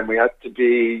in there, and we had to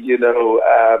be,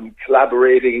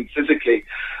 collaborating physically.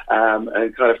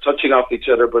 and kind of touching off each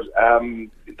other, but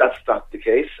that's not the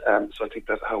case. So I think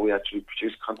that how we actually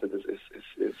produce content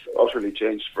is utterly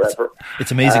changed forever.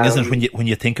 It's amazing, isn't it, when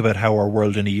you think about how our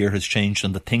world in a year has changed,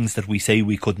 and the things that we say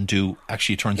we couldn't do,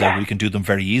 actually it turns out we can do them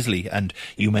very easily. And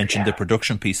you mentioned the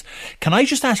production piece. Can I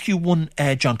just ask you one,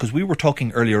 John, because we were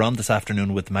talking earlier on this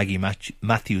afternoon with Maggie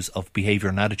Matthews of Behaviour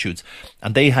and Attitudes,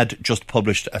 and they had just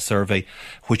published a survey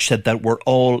which said that we're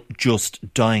all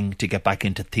just dying to get back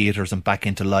into theatres and back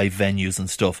into live venues and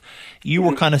stuff. You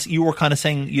were kind of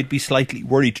saying you'd be slightly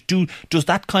worried. Does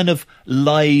that kind of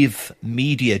live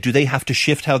media, do they have to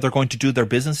shift how they're going to do their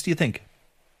business, do you think?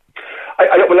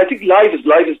 I think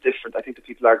live is different. I think that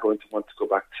people are going to want to go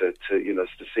back to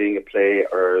seeing a play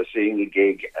or seeing a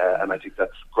gig, and I think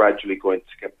that's gradually going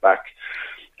to get back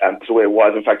to the way it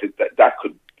was. In fact, that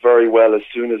could very well, as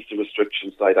soon as the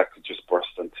restrictions die, that could just burst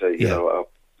into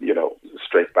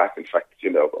straight back. In fact,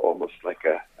 almost like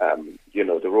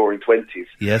the Roaring '20s.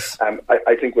 Yes.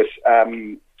 I think with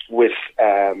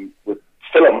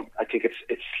film, I think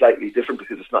it's slightly different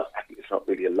because it's not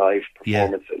really a live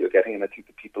performance that you're getting, and I think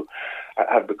that people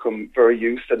have become very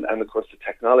used, and of course the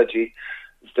technology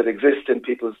that exists in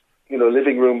people's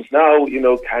living rooms now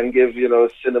can give a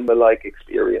cinema-like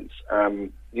experience,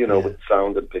 with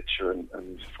sound and picture and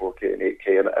 4K and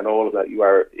 8K and all of that. You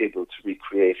are able to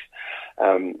recreate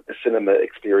a cinema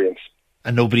experience.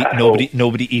 And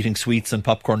nobody eating sweets and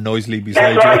popcorn noisily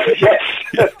beside you. Right,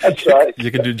 yes, that's right.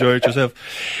 You can enjoy it yourself.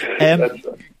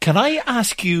 Can I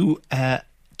ask you,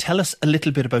 tell us a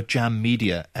little bit about Jam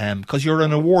Media, because you're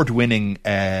an award-winning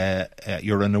kind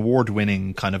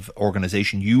of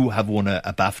organisation. You have won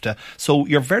a BAFTA, so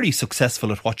you're very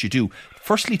successful at what you do.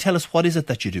 Firstly, tell us, what is it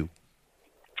that you do?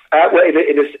 Well,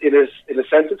 in a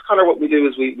sense, it's kind of what we do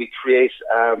is we create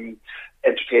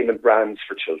entertainment brands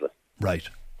for children. Right.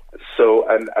 So,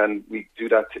 and we do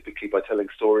that typically by telling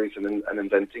stories and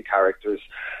inventing characters.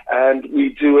 And we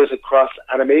do it across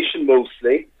animation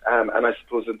mostly. And I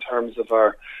suppose in terms of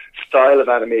our style of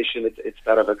animation, it's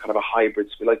that of a kind of a hybrid.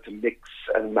 So we like to mix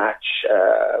and match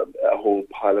a whole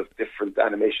pile of different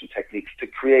animation techniques to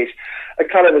create a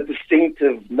kind of a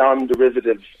distinctive,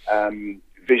 non-derivative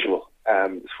visual,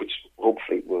 which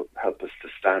hopefully will help us to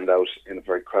stand out in a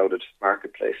very crowded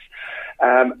marketplace.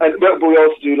 But we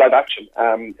also do live action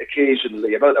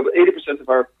occasionally. About 80% of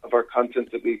our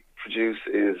content that we produce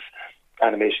is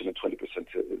animation and 20%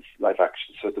 is live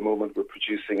action. So at the moment we're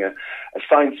producing a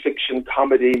science fiction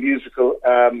comedy musical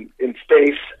in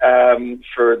space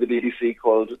for the BBC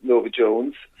called Nova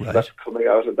Jones. Right. So that's coming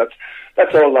out, and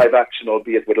that's all live action,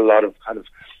 albeit with a lot of kind of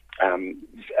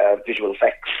visual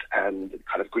effects and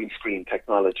kind of green screen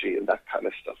technology and that kind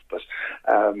of stuff. But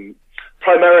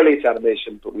primarily it's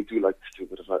animation, but we do like to do a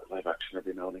bit of live action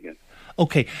every now and again.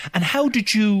 Okay, and how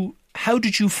did you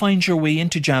find your way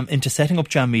into setting up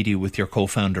Jam Media with your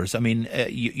co-founders? I mean,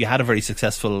 you had a very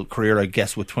successful career, I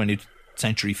guess, with 20th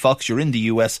Century Fox. You're in the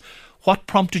US. What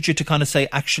prompted you to kind of say,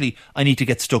 actually, I need to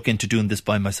get stuck into doing this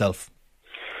by myself?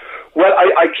 Well,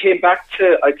 I came back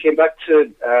to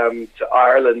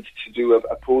Ireland to do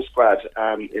a postgrad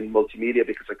in multimedia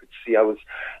because I could see I was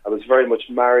very much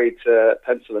married to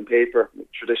pencil and paper,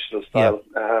 traditional style.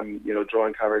 Yeah.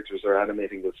 Drawing characters or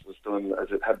animating was done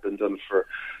as it had been done for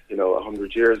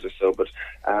 100 years or so. But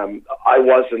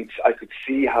I could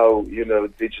see how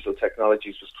digital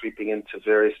technologies was creeping into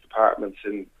various departments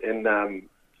in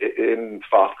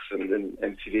Fox and in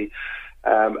MTV.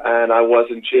 And I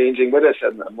wasn't changing with it,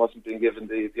 and I wasn't being given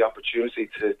the opportunity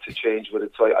to change with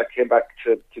it. So I came back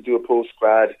to do a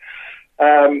postgrad,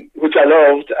 which I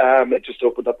loved. It just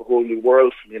opened up a whole new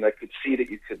world for me, and I could see that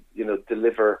we could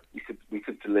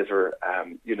deliver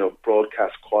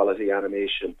broadcast quality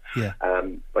animation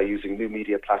by using new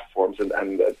media platforms, and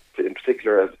in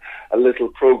particular a little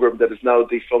program that is now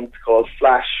defunct called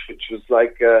Flash, which was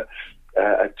like a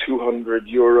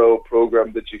 €200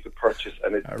 program that you could purchase,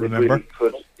 and it really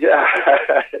could. Yeah,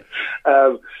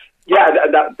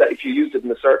 that if you used it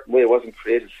in a certain way, it wasn't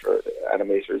created for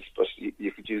animators, but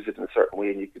you could use it in a certain way,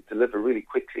 and you could deliver really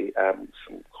quickly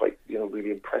some quite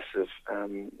really impressive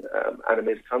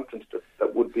animated content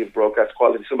that would be of broadcast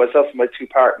quality. So myself and my two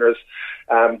partners,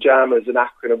 Jam is an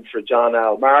acronym for John,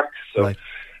 Al, Mark. So. Right.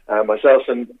 Myself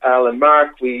and Al and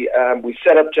Mark, we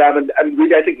set up Jam, and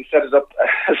really I think we set it up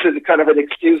as a kind of an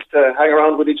excuse to hang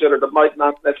around with each other that might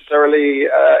not necessarily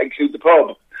include the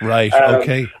pub. Right,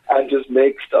 okay. And just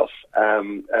make stuff.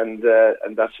 And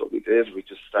that's what we did. We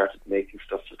just started making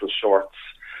stuff, little shorts,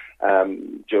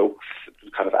 jokes,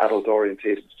 kind of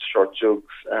adult-orientated short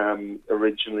jokes.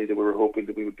 Originally, that we were hoping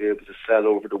that we would be able to sell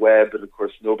over the web, and of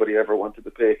course nobody ever wanted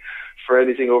to pay for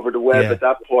anything over the web at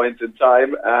that point in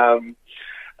time.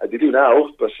 They do now,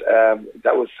 but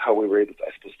that was how we were able to,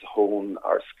 I suppose, to hone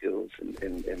our skills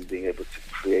in being able to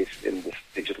create in this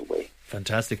digital way.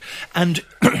 Fantastic. And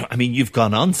I mean, you've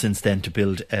gone on since then to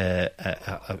build a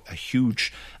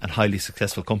huge and highly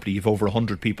successful company. You've over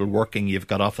 100 people working. You've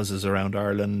got offices around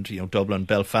Ireland, Dublin,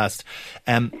 Belfast.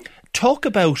 Talk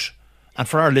about, and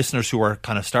for our listeners who are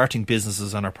kind of starting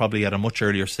businesses and are probably at a much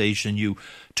earlier stage than you,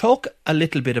 talk a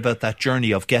little bit about that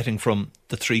journey of getting from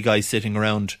the three guys sitting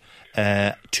around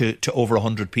to over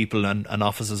 100 people and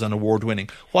offices and award winning.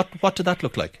 What did that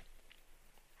look like?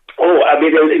 Oh, I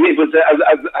mean, it was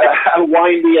a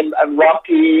windy and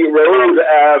rocky road.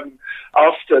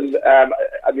 Often,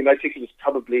 I mean, I think it was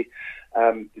probably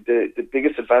the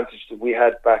biggest advantage that we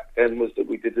had back then was that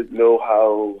we didn't know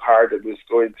how hard it was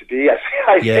going to be. I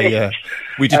think.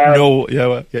 We didn't know.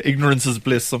 Ignorance is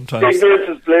bliss sometimes. Ignorance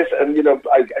is bliss, and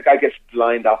I guess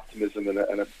blind optimism and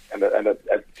a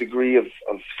degree of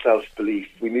self-belief.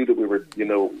 We knew that we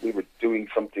were doing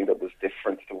something that was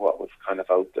different to what was kind of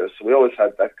out there. So we always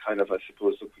had that kind of, I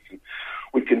suppose, that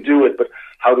we can do it, but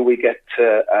how do we get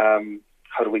to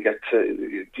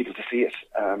people to see it?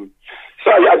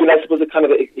 So I mean, I suppose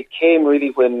it came really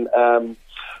when,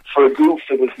 for a goof,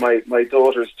 it was my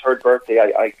daughter's third birthday.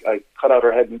 I cut out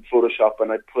her head in Photoshop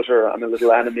and I put her on a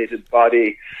little animated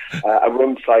body, a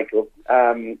run cycle,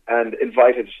 and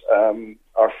invited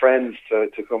our friends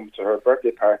to come to her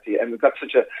birthday party, and we got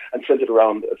and sent it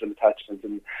around as an attachment,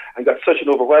 and got such an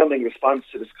overwhelming response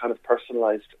to this kind of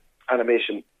personalised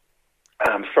animation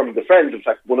from the friends. In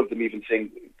fact, one of them even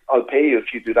saying, "I'll pay you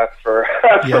if you do that for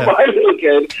my little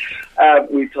kid."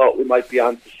 We thought we might be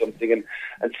onto something,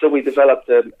 and so we developed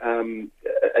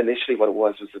initially what it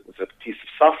was a piece of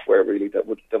software really that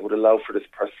would allow for this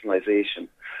personalization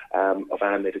of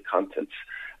animated content.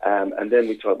 And then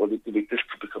we thought, well, this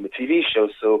could become a TV show.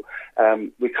 So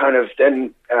we kind of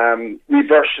then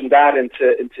reversioned that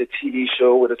into a TV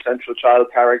show with a central child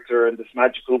character in this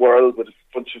magical world with a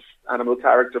bunch of animal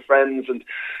character friends,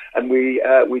 and we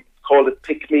called it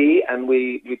Pick Me, and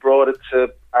we brought it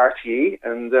to RTE,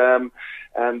 and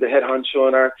the head honcho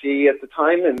on RTE at the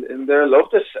time in there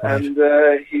loved it, right.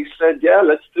 And he said, "Yeah,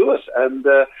 let's do it," and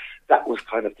that was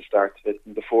kind of the start of it.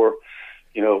 And before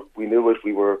we knew it,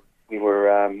 we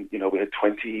had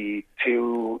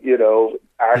 22,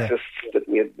 artists that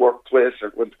we had worked with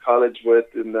or went to college with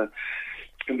in the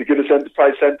Guinness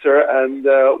Enterprise Centre, and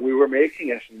we were making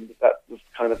it, and that was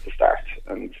kind of the start.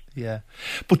 And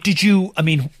but did you? I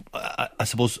mean, I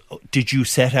suppose, did you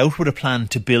set out with a plan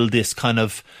to build this kind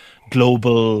of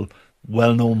global,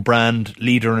 well-known brand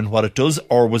leader in what it does,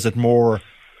 or was it more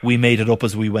we made it up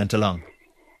as we went along?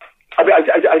 I mean,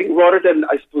 I think rather than,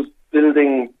 I suppose,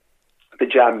 building the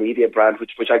Jam Media brand,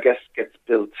 which I guess gets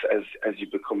built as you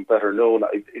become better known,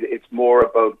 it's more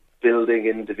about building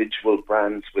individual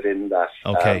brands within that,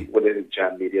 within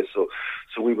Jam Media. So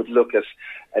we would look at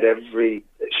every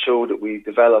show that we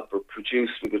develop or produce,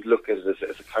 we would look at it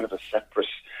as a kind of a separate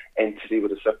entity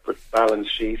with a separate balance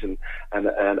sheet and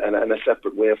a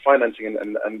separate way of financing.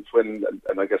 And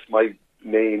I guess my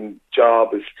main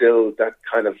job is still that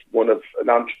kind of one of an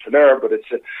entrepreneur, but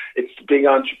it's being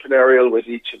entrepreneurial with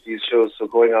each of these shows. So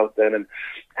going out then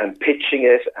and pitching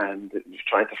it and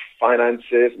trying to finance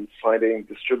it and finding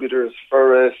distributors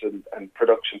for it and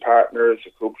production partners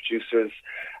or co-producers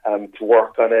to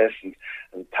work on it and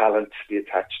talent to be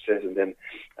attached to it, and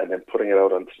then putting it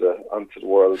out onto the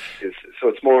world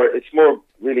it's more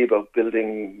really about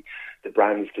building the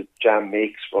brands that Jam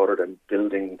makes rather than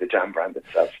building the Jam brand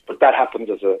itself. But that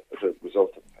happens as a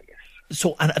result of it, I guess.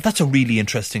 So, and that's a really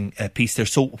interesting piece there.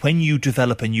 So when you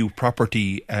develop a new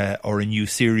property or a new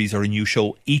series or a new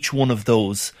show, each one of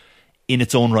those in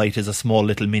its own right is a small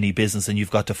little mini business, and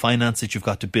you've got to finance it, you've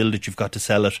got to build it, you've got to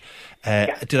sell it.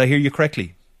 Did I hear you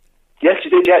correctly? Yes, you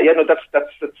did. Yeah. No,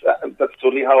 that's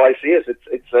totally how I see it.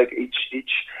 It's like each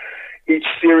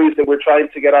series that we're trying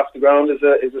to get off the ground is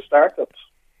a startup.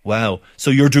 Wow.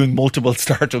 So you're doing multiple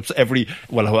startups I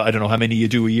don't know how many you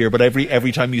do a year, but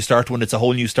every time you start one, it's a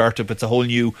whole new startup. It's a whole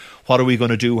new, what are we going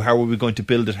to do? How are we going to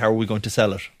build it? How are we going to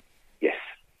sell it? Yes.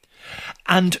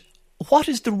 And what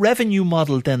is the revenue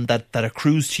model then that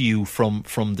accrues to you from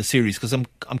the series? Because I'm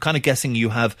kind of guessing you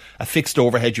have a fixed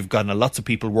overhead. You've got lots of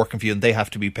people working for you and they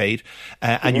have to be paid,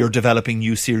 and you're developing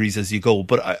new series as you go.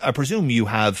 But I presume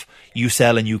you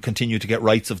sell and you continue to get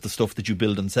rights of the stuff that you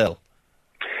build and sell.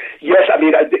 Yes, I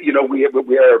mean,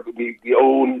 we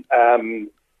own,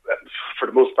 for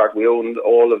the most part, we own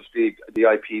all of the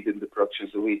IP in the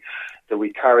productions that we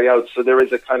carry out. So there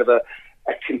is a kind of a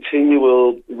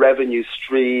continual revenue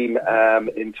stream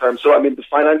in terms. So I mean, the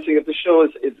financing of the show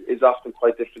is often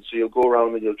quite different. So you'll go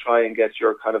around and you'll try and get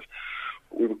your kind of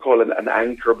we would call an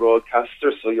anchor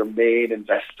broadcaster, so your main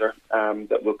investor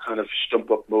that will kind of stump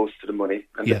up most of the money.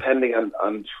 And depending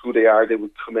on who they are, they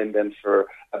would come in then for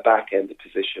a back-end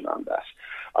position on that,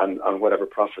 on whatever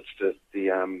profits the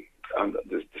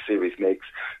series makes.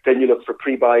 Then you look for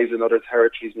pre-buys in other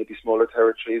territories, maybe smaller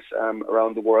territories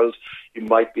around the world. You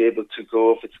might be able to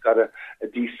go, if it's got a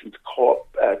decent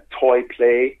toy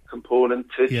play component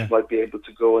to it, you might be able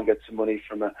to go and get some money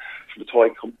from a toy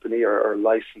company or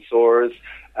licensors,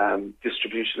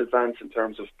 distribution advance in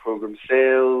terms of program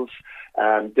sales.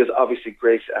 There's obviously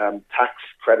great tax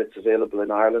credits available in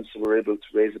Ireland, so we're able to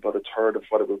raise about a third of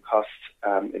what it will cost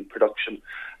in production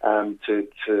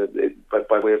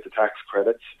by way of the tax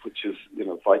credits, which is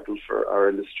vital for our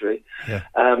industry.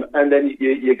 And then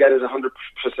you get it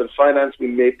 100% finance. We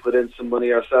may put in some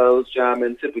money ourselves, jam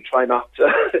into it. We try not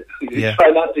to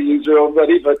try not to use our own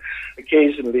money, but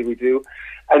occasionally we do.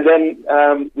 And then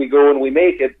we go and we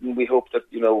make it, and we hope that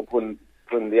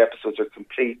when the episodes are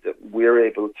complete, that we're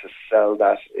able to sell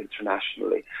that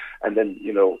internationally. And then,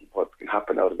 what can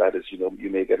happen out of that is, you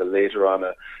may get later on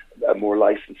a more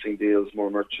licensing deals, more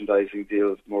merchandising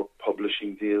deals, more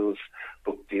publishing deals,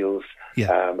 book deals,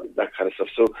 that kind of stuff.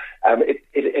 So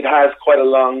it has quite a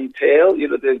long tail.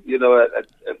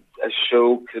 A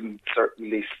show can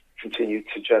certainly continue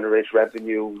to generate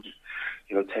revenue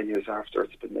 10 years after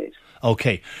it's been made.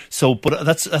 Okay, so but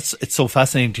it's so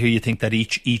fascinating to hear you think that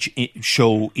each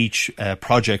show, each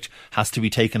project has to be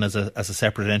taken as a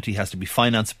separate entity, has to be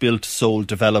financed, built, sold,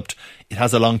 developed. It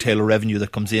has a long tail of revenue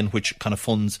that comes in, which kind of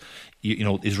funds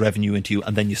is revenue into you,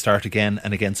 and then you start again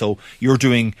and again. So you're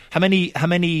doing how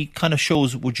many kind of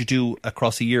shows would you do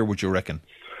across a year, would you reckon?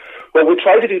 Well, we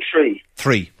try to do 3.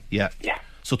 3, yeah.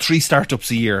 So 3 startups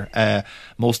a year.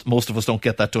 Most of us don't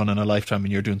get that done in a lifetime,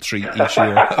 and you're doing 3 each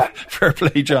year. Fair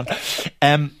play, John.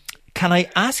 Can I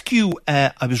ask you,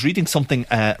 I was reading something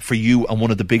for you, and one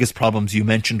of the biggest problems you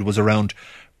mentioned was around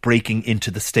breaking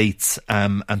into the States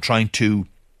and trying to,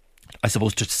 I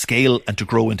suppose, to scale and to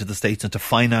grow into the States and to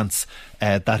finance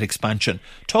that expansion.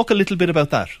 Talk a little bit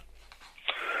about that.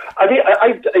 I think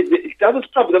that was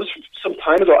some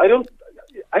time ago.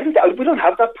 I think we don't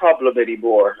have that problem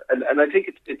anymore, and I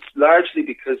think it's largely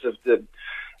because of the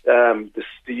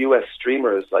US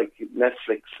streamers like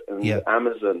Netflix and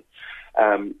Amazon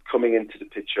coming into the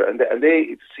picture, and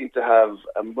they seem to have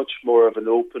a much more of an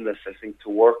openness, I think, to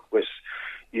work with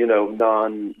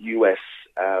non-US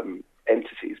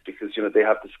entities, because they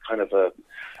have this kind of a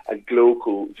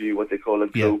global view, what they call a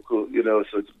global,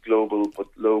 so it's global but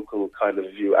local kind of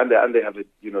view, and they have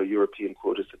European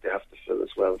quotas that they have to fill as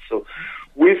well. So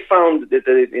we've found that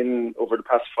in over the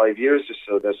past 5 years or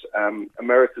so that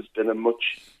America's been a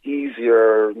much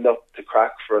easier nut to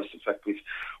crack for us. In fact,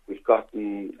 we've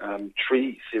gotten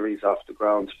 3 series off the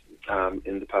ground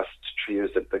in the past 3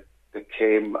 years that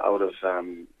came out of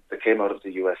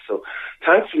the US. So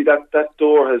thankfully that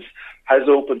door has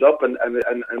opened up, and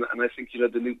I think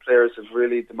the new players have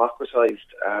really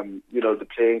democratized the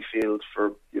playing field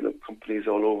for companies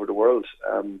all over the world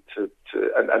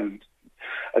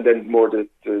and then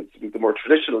the more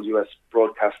traditional US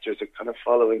broadcasters are kind of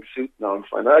following suit now. And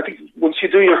fine. I think once you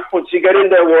get in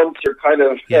there once, you're kind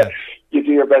of you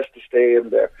do your best to stay in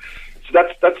there. So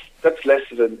that's less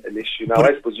of an issue now.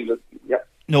 I suppose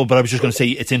No, but I was just going to say,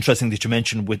 it's interesting that you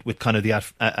mentioned with kind of the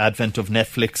advent of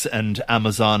Netflix and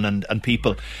Amazon and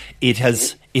people, it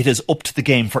has upped the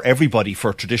game for everybody,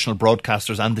 for traditional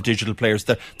broadcasters and the digital players.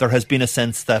 There has been a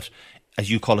sense that, as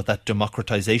you call it, that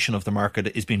democratization of the market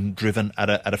is being driven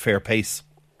at a fair pace.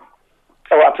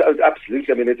 Oh,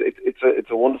 absolutely. I mean, it's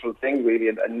a wonderful thing, really,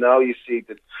 and now you see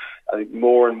that I think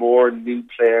more and more new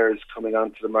players coming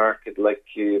onto the market, like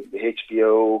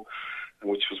HBO,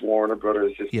 which was Warner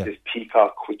Brothers, is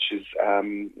Peacock, which is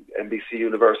NBC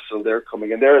Universal. They're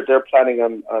coming, and they're planning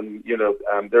on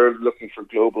they're looking for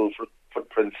global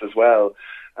footprints as well.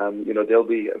 They'll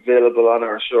be available on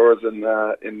our shores in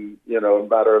a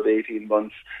matter of 18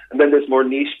 months. And then there's more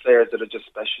niche players that are just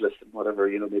specialists in whatever,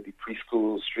 maybe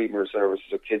preschool streamer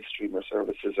services or kids streamer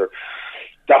services or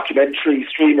documentary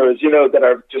streamers, that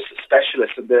are just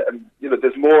specialists. And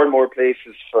there's more and more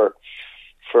places for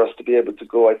us to be able to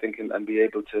go, I think, and be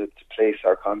able to place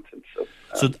our content.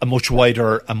 So a much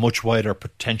wider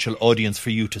potential audience for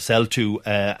you to sell to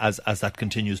as that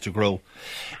continues to grow.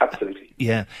 Absolutely.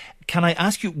 Yeah. Can I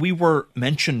ask you, we were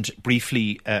mentioned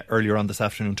briefly earlier on this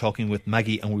afternoon talking with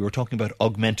Maggie, and we were talking about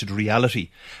augmented reality.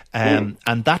 And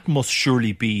that must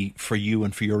surely be, for you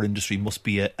and for your industry, must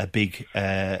be a big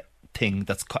thing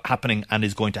that's happening and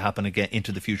is going to happen again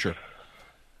into the future.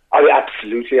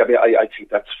 Absolutely. I mean, I think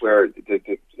that's where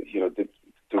the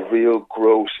the real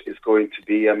growth is going to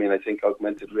be. I mean, I think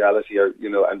augmented reality,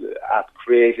 and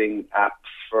creating apps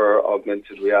for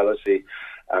augmented reality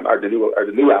are the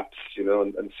new apps,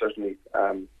 and certainly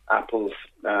Apple's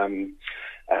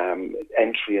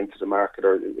entry into the market,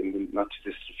 or in the not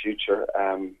too distant future,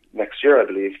 next year, I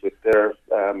believe, with their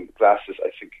glasses, I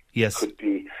think could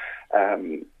be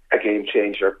a game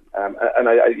changer. And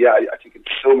I think in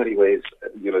so many ways,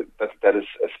 that is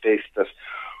a space that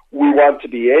we want to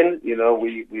be in.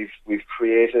 We've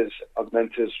created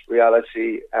augmented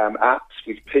reality apps.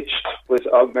 We've pitched with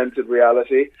augmented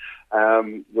reality.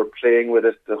 We're playing with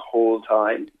it the whole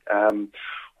time.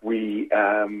 We're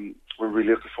really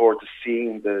looking forward to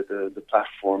seeing the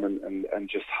platform and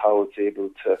just how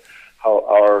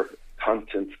our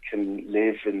content can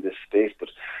live in this space. But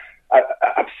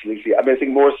absolutely, I mean, I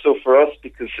think more so for us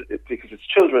because it's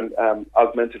children.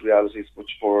 Augmented reality is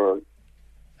much more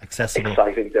accessible,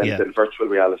 exciting than virtual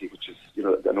reality, which is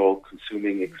an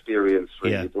all-consuming experience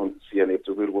where you don't see any of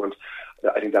the real world.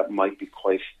 I think that might be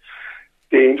quite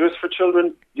dangerous for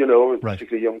children,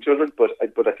 particularly young children. But I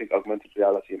think augmented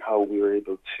reality and how we were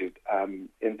able to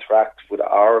interact with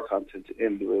our content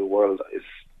in the real world is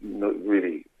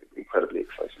really incredibly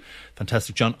exciting.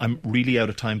 Fantastic, John. I'm really out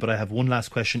of time, but I have one last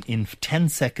question. In 10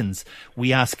 seconds,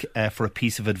 we ask for a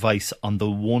piece of advice on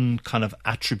the one kind of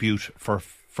attribute for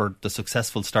the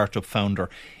successful startup founder.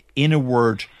 In a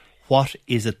word, what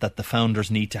is it that the founders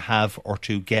need to have or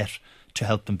to get to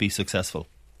help them be successful?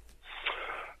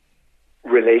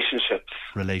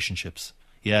 Relationships.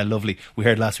 Yeah, lovely. We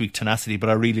heard last week tenacity, but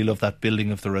I really love that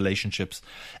building of the relationships.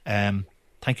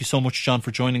 Thank you so much, John, for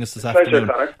joining us this afternoon.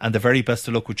 Pleasure, and the very best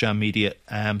of luck with Jam Media.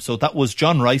 So that was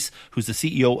John Rice, who's the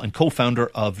CEO and co-founder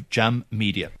of Jam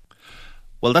Media.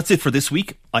 Well, that's it for this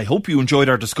week. I hope you enjoyed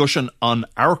our discussion on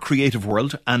our creative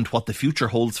world and what the future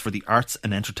holds for the arts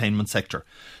and entertainment sector.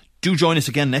 Do join us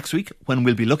again next week when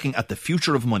we'll be looking at the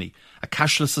future of money, a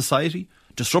cashless society,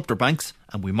 disruptor banks,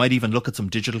 and we might even look at some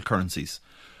digital currencies.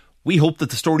 We hope that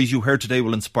the stories you heard today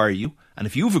will inspire you, and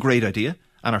if you have a great idea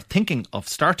and are thinking of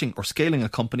starting or scaling a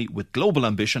company with global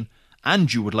ambition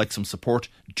and you would like some support,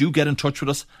 do get in touch with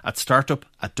us at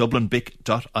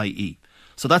startup@dublinbic.ie.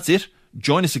 So that's it.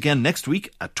 Join us again next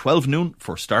week at 12 noon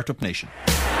for Startup Nation.